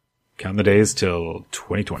 Count the days till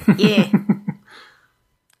 2020. Yeah.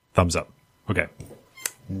 Thumbs up. Okay.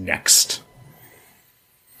 Next.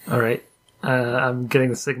 All right. I'm getting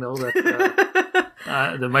the signal that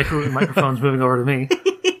the microphone's moving over to me.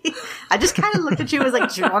 I just kind of looked at you and was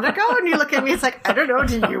like, do you want to go? And you look at me, it's like, I don't know,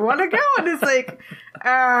 do you want to go? And it's like,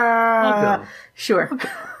 I'll go. Sure.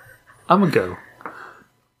 I'm going to go.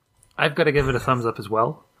 I've got to give it a thumbs up as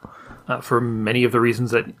well, for many of the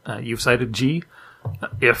reasons that you've cited, G.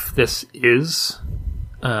 If this is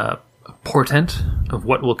a portent of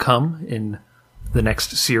what will come in the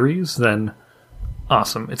next series, then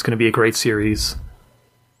awesome. It's going to be a great series.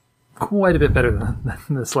 Quite a bit better than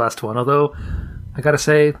this last one. Although, I got to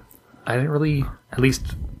say, I didn't really, at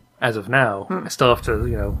least as of now, I still have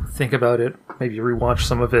to, think about it, maybe rewatch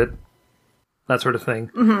some of it, that sort of thing.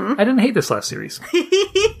 I didn't hate this last series.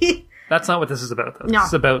 That's not what this is about, though. No. This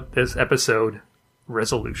is about this episode,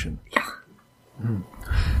 Resolution. Yeah.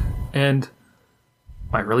 And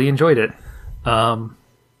I really enjoyed it.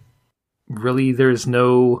 Really, there's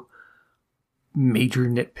no major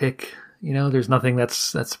nitpick. There's nothing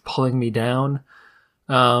that's pulling me down.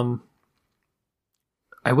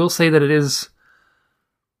 I will say that it is,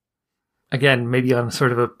 again, maybe on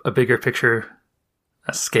sort of a bigger picture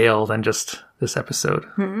scale than just this episode.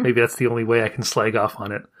 Maybe that's the only way I can slag off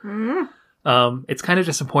on it. It's kind of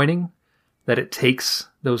disappointing that it takes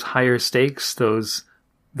those higher stakes,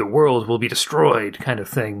 the world will be destroyed kind of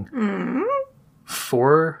thing,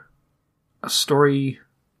 for a story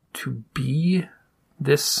to be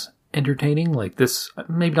this entertaining, like this,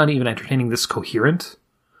 maybe not even entertaining, this coherent.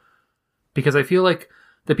 Because I feel like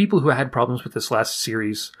the people who had problems with this last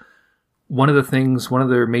series, one of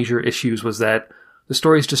their major issues was that the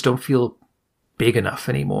stories just don't feel big enough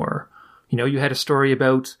anymore. You had a story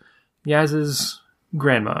about Yaz's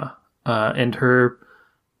grandma and her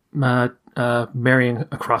marrying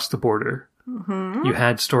across the border. You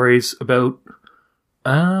had stories about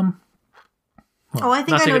I think not I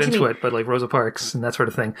to know get what you into mean. it, but like Rosa Parks and that sort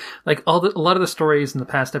of thing. Like a lot of the stories in the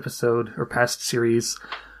past episode or past series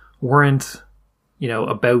weren't,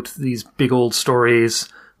 about these big old stories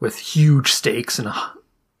with huge stakes and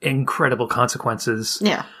incredible consequences.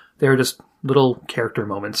 Yeah. They were just little character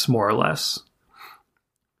moments, more or less.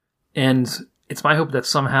 And it's my hope that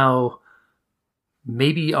somehow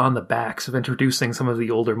maybe on the backs of introducing some of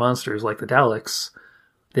the older monsters like the Daleks,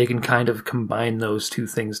 they can kind of combine those two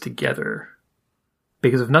things together.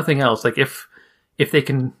 Because if nothing else, like if they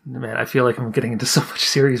can, man, I feel like I'm getting into so much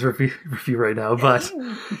series review right now, but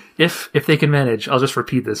if they can manage, I'll just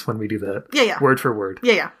repeat this when we do that. Yeah. Word for word.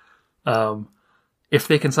 Yeah. If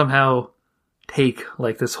they can somehow take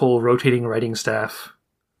like this whole rotating writing staff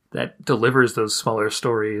that delivers those smaller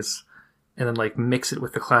stories and then like mix it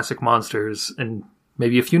with the classic monsters and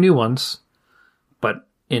maybe a few new ones, but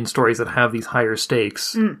in stories that have these higher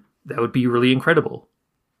stakes, that would be really incredible.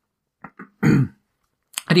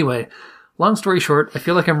 Anyway, long story short, I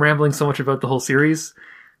feel like I'm rambling so much about the whole series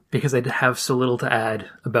because I have so little to add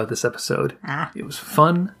about this episode. It was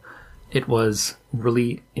fun. It was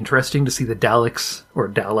really interesting to see the Daleks, or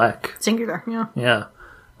Dalek. Singular, yeah.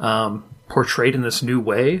 Yeah. Portrayed in this new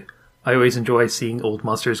way. I always enjoy seeing old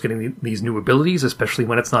monsters getting these new abilities, especially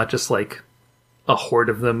when it's not just like a horde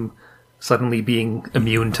of them suddenly being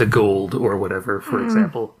immune to gold or whatever, for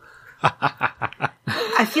example.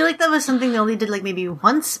 I feel like that was something they only did like maybe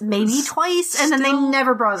once, maybe twice, and then they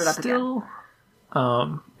never brought it up again.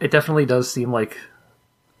 It definitely does seem like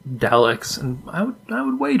Daleks, and I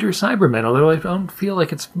would wager Cybermen, although I don't feel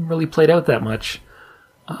like it's really played out that much,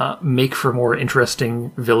 make for more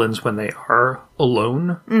interesting villains when they are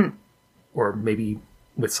alone, or maybe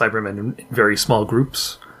with Cybermen in very small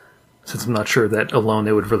groups, since I'm not sure that alone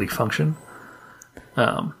they would really function.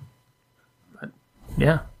 But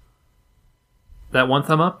yeah. That one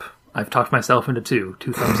thumb up, I've talked myself into two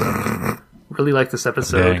thumbs up. Really like this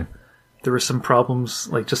episode. Dang. There were some problems,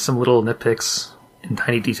 like just some little nitpicks and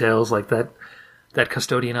tiny details, like that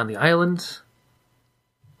custodian on the island.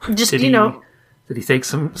 Just, Did he take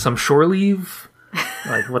some shore leave?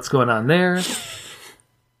 Like, what's going on there?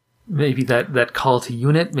 Maybe that call to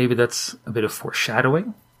Unit, maybe that's a bit of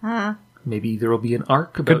foreshadowing. Maybe there will be an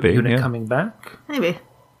arc about Unit coming back. Maybe.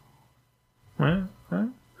 Right.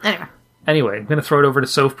 Anyway, I'm going to throw it over to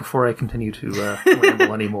Soph before I continue to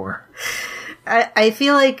ramble anymore. I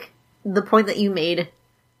feel like the point that you made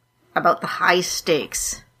about the high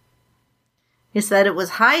stakes is that it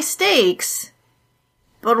was high stakes,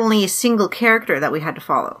 but only a single character that we had to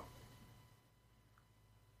follow.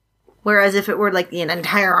 Whereas if it were like an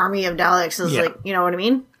entire army of Daleks, is like, you know what I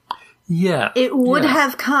mean? Yeah. It would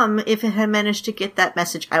have come if it had managed to get that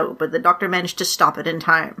message out, but the Doctor managed to stop it in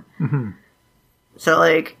time. Mm-hmm. So,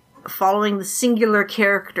 like, following the singular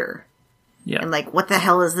character and, like, what the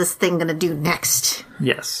hell is this thing gonna do next?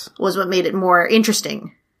 Yes. Was what made it more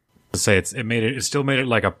interesting. Say it still made it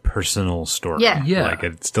like a personal story. Yeah. Like,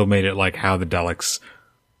 it still made it like how the Daleks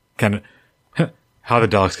can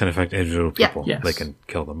affect individual people. Yes. They can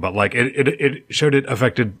kill them. But, like, it showed it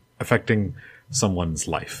affecting someone's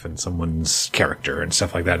life and someone's character and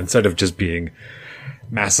stuff like that, instead of just being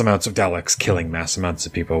mass amounts of Daleks killing mass amounts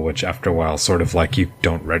of people, which after a while sort of like you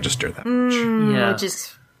don't register that much. Which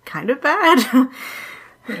is kind of bad.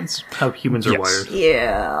 It's how humans are wired.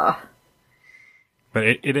 Yeah. But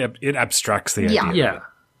it abstracts the idea.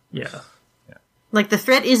 Yeah. Like, the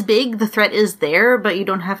threat is big, the threat is there, but you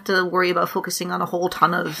don't have to worry about focusing on a whole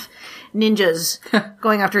ton of ninjas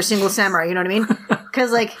going after a single samurai, you know what I mean?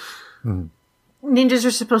 Because, like, ninjas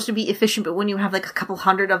are supposed to be efficient, but when you have, like, a couple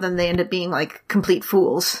hundred of them, they end up being, like, complete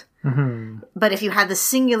fools. Mm-hmm. But if you had the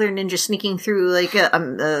singular ninja sneaking through, like,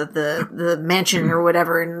 the mansion or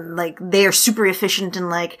whatever, and, like, they are super efficient and,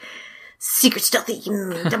 like, secret stealthy,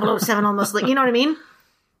 007 almost, like, you know what I mean?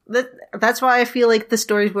 That's why I feel like the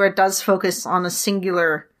stories where it does focus on a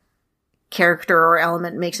singular character or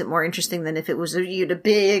element makes it more interesting than if it was a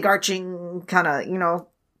big arching kind of,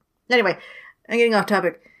 Anyway, I'm getting off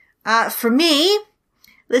topic. For me,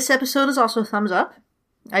 this episode is also a thumbs up.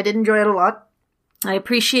 I did enjoy it a lot. I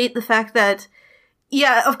appreciate the fact that,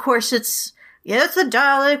 of course it's a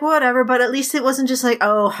Dalek, whatever, but at least it wasn't just like,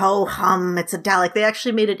 oh, ho hum, it's a Dalek. They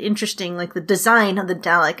actually made it interesting, like the design of the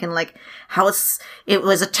Dalek and like how it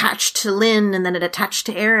was attached to Lynn and then it attached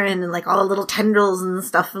to Aaron and like all the little tendrils and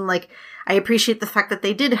stuff. And like, I appreciate the fact that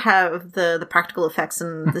they did have the practical effects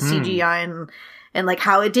and the CGI and like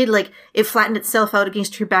how it did, like, it flattened itself out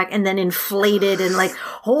against her back and then inflated and like,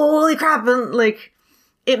 holy crap, and like,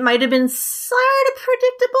 it might have been sort of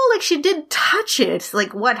predictable. Like, she did touch it.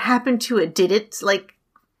 Like, what happened to it? Did it, like,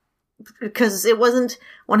 because it wasn't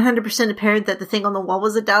 100% apparent that the thing on the wall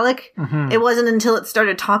was a Dalek. Mm-hmm. It wasn't until it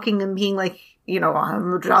started talking and being like, I'm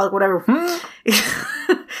a Dalek, whatever,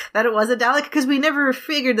 that it was a Dalek, because we never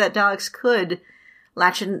figured that Daleks could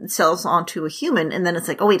latch themselves onto a human, and then it's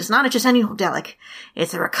like, oh wait, it's not just any old Dalek.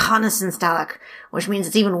 It's a reconnaissance Dalek, which means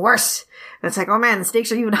it's even worse. And it's like, oh man, the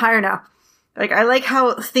stakes are even higher now. Like, I like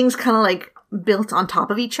how things kind of, like, built on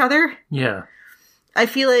top of each other. Yeah. I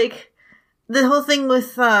feel like the whole thing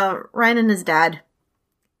with Ryan and his dad,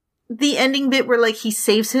 the ending bit where, like, he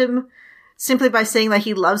saves him simply by saying that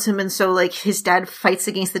he loves him, and so, like, his dad fights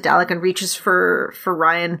against the Dalek and reaches for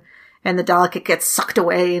Ryan, and the Dalek gets sucked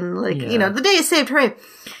away, and, like, you know, the day is saved, hooray.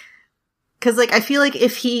 Because, like, I feel like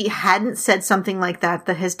if he hadn't said something like that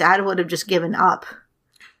his dad would have just given up.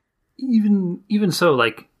 Even so,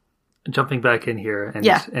 like, jumping back in here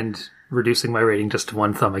and reducing my rating just to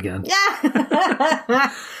 1 thumb again.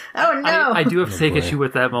 Yeah! Oh, no! I do have to take issue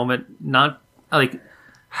with that moment. Not, like,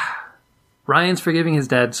 Ryan's forgiving his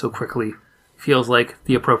dad so quickly feels like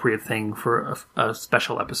the appropriate thing for a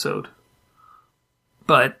special episode.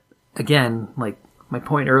 But, again, like, my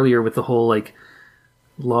point earlier with the whole, like,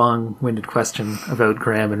 long-winded question about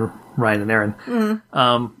Graham and Ryan and Aaron,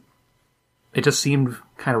 it just seemed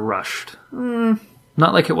kind of rushed.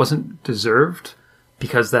 Not like it wasn't deserved,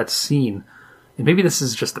 because that scene, and maybe this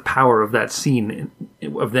is just the power of that scene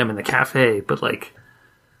of them in the cafe, but, like,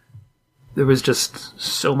 there was just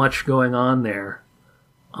so much going on there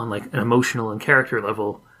on, like, an emotional and character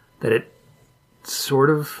level that it sort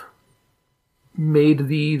of made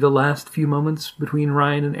the last few moments between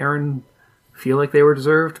Ryan and Aaron feel like they were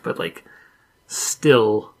deserved, but, like,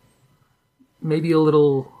 still maybe a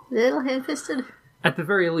little ham-fisted. At the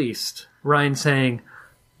very least, Ryan saying,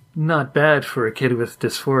 "Not bad for a kid with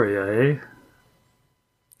dysphoria, eh?"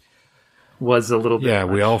 was a little bit Yeah,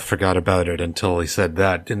 much. we all forgot about it until he said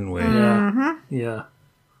that, didn't we? Yeah. Yeah.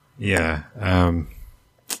 Yeah.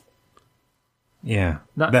 Yeah.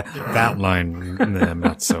 Not- That line, I'm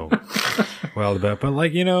not so well about. But,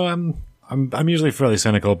 like, you know, I'm usually fairly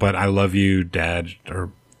cynical, but I love you, Dad,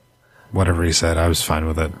 or whatever he said. I was fine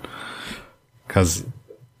with it. Because,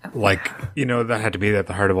 like, you know, that had to be at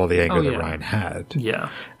the heart of all the anger that Ryan had. Yeah.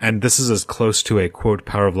 And this is as close to a, quote,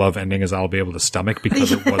 power of love ending as I'll be able to stomach,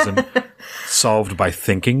 because it wasn't solved by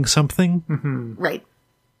thinking something. Right.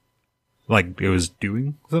 Like, it was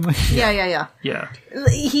doing something. Yeah. Yeah.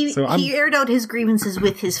 He aired out his grievances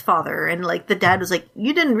with his father, and, like, the dad was like,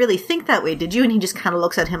 "You didn't really think that way, did you?" And he just kind of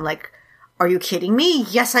looks at him like, "Are you kidding me?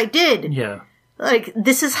 Yes, I did. Yeah. Like,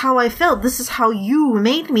 this is how I felt. This is how you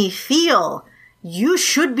made me feel. You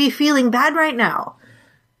should be feeling bad right now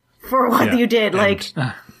for what you did."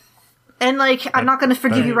 And I'm not going to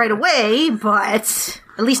forgive you right away, but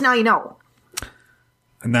at least now you know.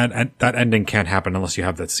 And that ending can't happen unless you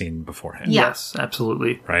have that scene beforehand. Yeah. Yes,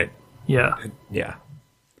 absolutely. Right? Yeah. Yeah.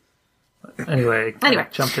 Anyway, I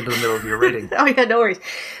jumped into the middle of your rating. Oh yeah, no worries.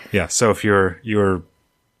 Yeah, so if you're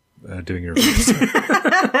doing your reviews.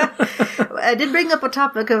 I did bring up a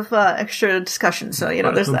topic of extra discussion, so, you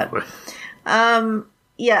know, there's that.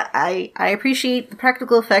 Yeah, I appreciate the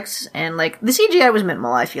practical effects, and, like, the CGI was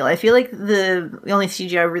minimal, I feel. I feel like the only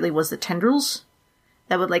CGI really was the tendrils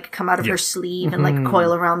that would, like, come out of her sleeve and, like,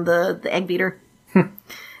 coil around the egg beater.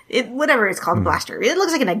 Whatever it's called, the blaster. It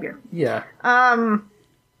looks like an egg beater. Yeah.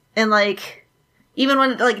 And, like, even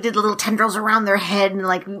when it, like, did the little tendrils around their head and,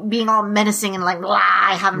 like, being all menacing and, like,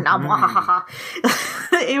 I have now,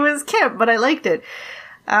 it was cute, but I liked it.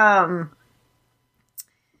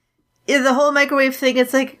 The whole microwave thing,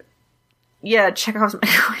 it's like, yeah, Chekhov's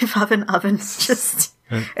microwave oven's just,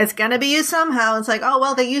 it's gonna be used somehow. It's like, oh,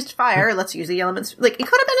 well, they used fire, let's use the elements. Like, it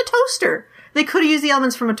could have been a toaster. They could have used the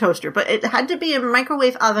elements from a toaster, but it had to be a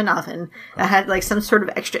microwave oven that had, like, some sort of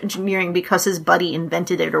extra engineering because his buddy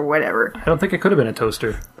invented it or whatever. I don't think it could have been a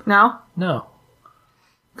toaster. No? No.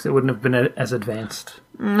 Because it wouldn't have been as advanced.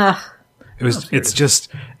 Ugh. It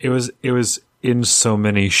was in so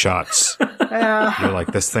many shots. You're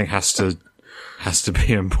like, this thing has to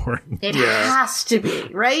be important. It has to be,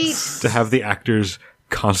 right? To have the actors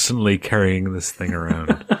constantly carrying this thing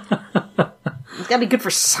around. It's gotta be good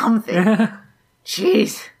for something.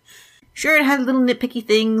 Jeez. Sure, it had little nitpicky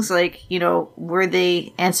things, like, you know, were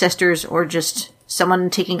they ancestors or just someone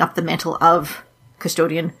taking up the mantle of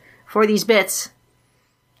custodian for these bits.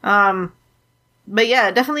 But yeah,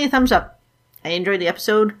 definitely a thumbs up. I enjoyed the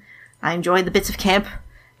episode. I enjoyed the bits of camp.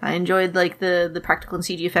 I enjoyed, like, the practical and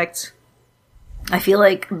CG effects. I feel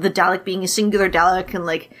like the Dalek being a singular Dalek and,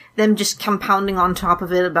 like, them just compounding on top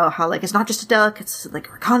of it about how, like, it's not just a Dalek, it's, like,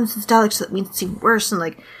 a reconnaissance Dalek, so that means it's even worse, and,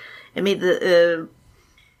 like, it made it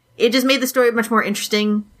just made the story much more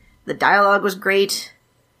interesting. The dialogue was great.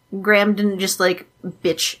 Graham didn't just, like,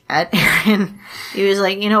 bitch at Aaron. He was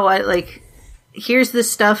like, you know what, like, here's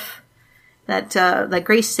this stuff that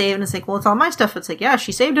Grace saved, and it's like, well, it's all my stuff. It's like, yeah,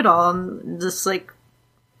 she saved it all, and just, like,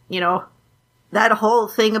 you know, that whole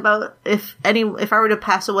thing about if I were to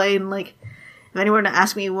pass away and, like, if anyone were to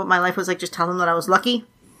ask me what my life was like, just tell them that I was lucky.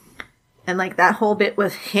 And like that whole bit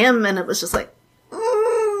with him, and it was just like,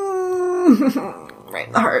 right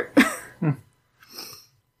in the heart.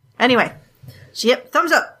 Anyway, so yep,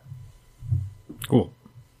 thumbs up. Cool.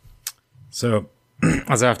 So,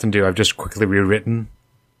 as I often do, I've just quickly rewritten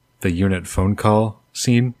the unit phone call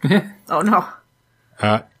scene. Oh no.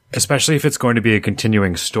 Especially if it's going to be a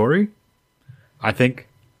continuing story. I think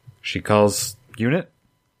she calls unit,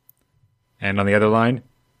 and on the other line,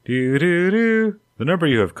 doo-doo-doo, the number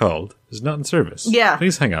you have called is not in service. Yeah.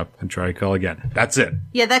 Please hang up and try call again. That's it.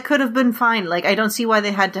 Yeah, that could have been fine. Like, I don't see why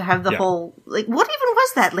they had to have the whole... Like, what even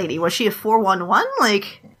was that lady? Was she a 411?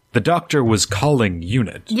 Like... The doctor was calling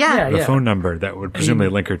unit. Yeah. The phone number that would presumably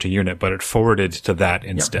link her to unit, but it forwarded to that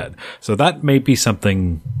instead. So that may be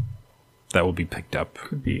something that will be picked up.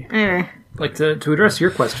 Could be. Anyway. Like, to address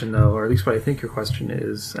your question, though, or at least what I think your question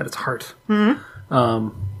is at its heart.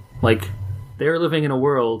 Like, they're living in a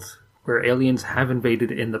world where aliens have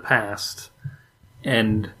invaded in the past,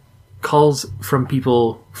 and calls from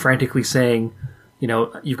people frantically saying, you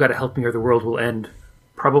know, you've got to help me or the world will end,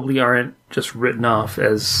 probably aren't just written off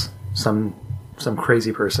as some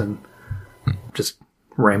crazy person just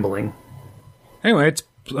rambling. Anyway, it's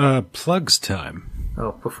plugs time.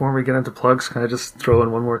 Oh, before we get into plugs, can I just throw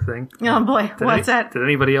in one more thing? Oh boy, what's that? Did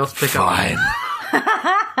anybody else pick up? Fine.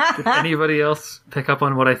 Did anybody else pick up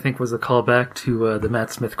on what I think was a callback to the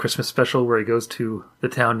Matt Smith Christmas special, where he goes to the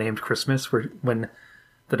town named Christmas, when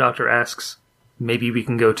the doctor asks, maybe we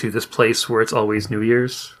can go to this place where it's always New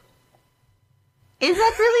Year's? Is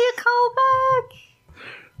that really a callback?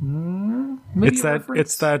 Maybe It's a that reference?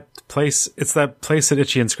 it's that place at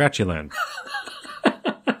Itchy and Scratchy Land.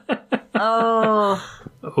 Oh.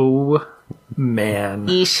 Oh, man.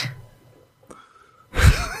 Yeesh.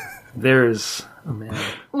 There's... Oh, man.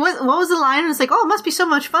 What was the line? It's like, oh, it must be so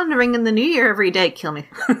much fun to ring in the new year every day. Kill me.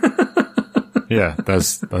 Yeah,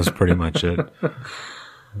 that's pretty much it.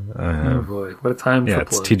 Oh, boy. What a time Yeah, for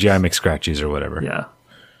it's plugs. TGI McScratchies or whatever. Yeah.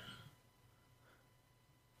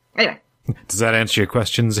 Anyway. Does that answer your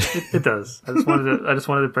questions? It does. I just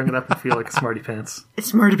wanted to bring it up and feel like a smarty pants. It's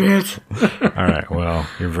smarty pants. All right. Well,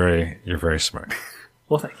 you're very smart.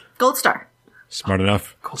 Well, thank you. Gold star. Smart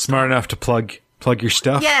enough to plug your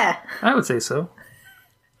stuff. Yeah. I would say so.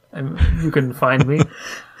 And you can find me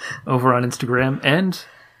over on Instagram and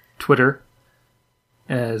Twitter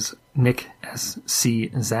as Nick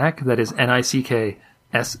SC Zach. That is NickSczach.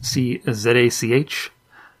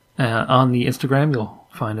 On the Instagram, you'll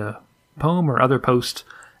find a poem or other post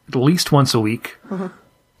at least once a week.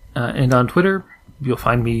 And on Twitter, you'll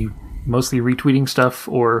find me mostly retweeting stuff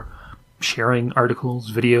or sharing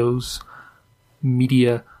articles, videos,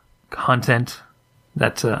 media content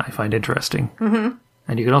that I find interesting.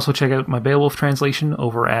 And you can also check out my Beowulf translation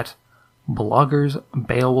over at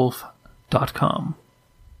bloggersbeowulf.com.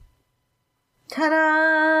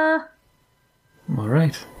 Ta-da! All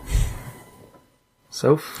right.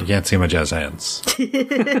 Soph? You can't see my jazz hands. There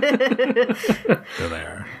they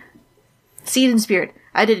are. Seed and spirit.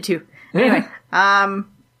 I did it too. Anyway.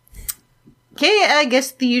 Okay, I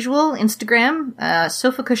guess the usual Instagram,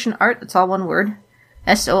 Sofa Cushion Art, that's all one word.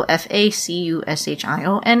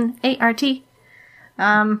 SOFACUSHIONART.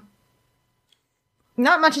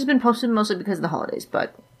 Not much has been posted, mostly because of the holidays,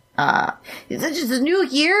 but it's just a new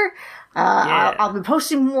year. I'll be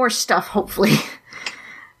posting more stuff, hopefully.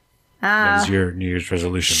 That is your New Year's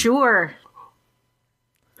resolution. Sure.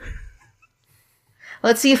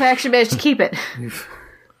 Let's see if I actually manage to keep it.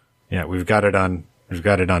 Yeah, we've got it on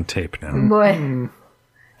tape now. Boy.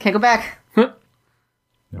 Can't go back. Nope.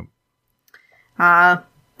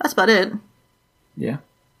 That's about it. Yeah.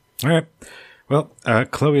 All right. Well,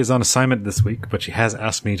 Chloe is on assignment this week, but she has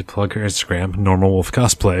asked me to plug her Instagram, Normal Wolf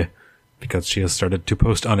Cosplay, because she has started to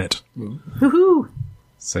post on it. Woohoo!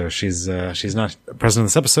 So she's not present in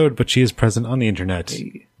this episode, but she is present on the internet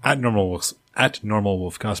at Normal Wolf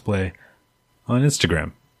Cosplay on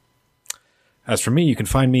Instagram. As for me, you can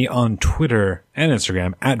find me on Twitter and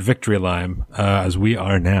Instagram at VictoryLime, as we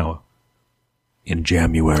are now in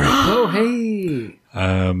January. Oh, hey!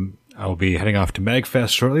 I will be heading off to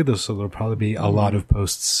MagFest shortly, so there'll probably be a lot of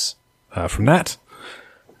posts from that.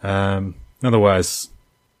 Otherwise,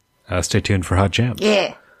 stay tuned for Hot Jams.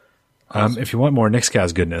 Yeah. Awesome. If you want more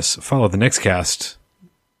Nixcast goodness, follow the Nixcast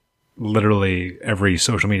literally every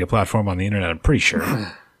social media platform on the internet, I'm pretty sure.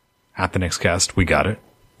 At the Nixcast, we got it.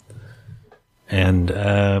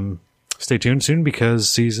 And stay tuned soon because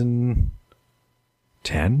season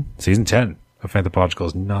 10 of Anthropological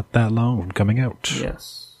is not that long from coming out.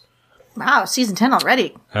 Yes. Wow, season 10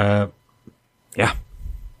 already. Yeah.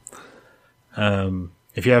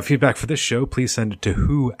 If you have feedback for this show, please send it to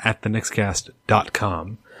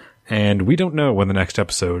who@thenextcast.com. And we don't know when the next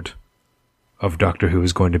episode of Doctor Who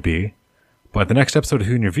is going to be, but the next episode of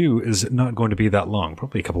Who in Review is not going to be that long,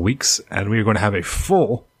 probably a couple weeks, and we are going to have a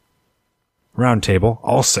full roundtable,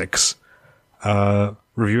 all 6,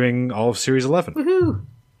 reviewing all of Series 11, Woohoo!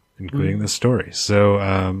 including this story. So,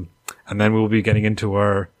 and then we'll be getting into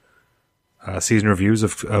our season reviews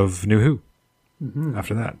of New Who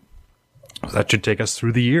after that. So that should take us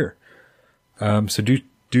through the year. So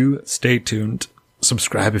do stay tuned.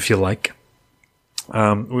 Subscribe if you like. We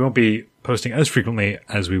won't be posting as frequently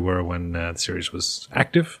as we were when the series was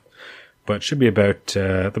active, but should be about,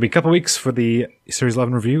 there'll be a couple weeks for the Series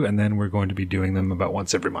 11 review, and then we're going to be doing them about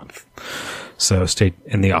once every month. So stay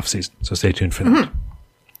in the off season. So stay tuned for that.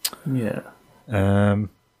 Yeah.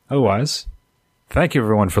 Otherwise, thank you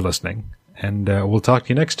everyone for listening, and we'll talk to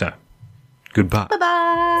you next time. Goodbye.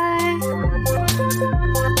 Bye-bye!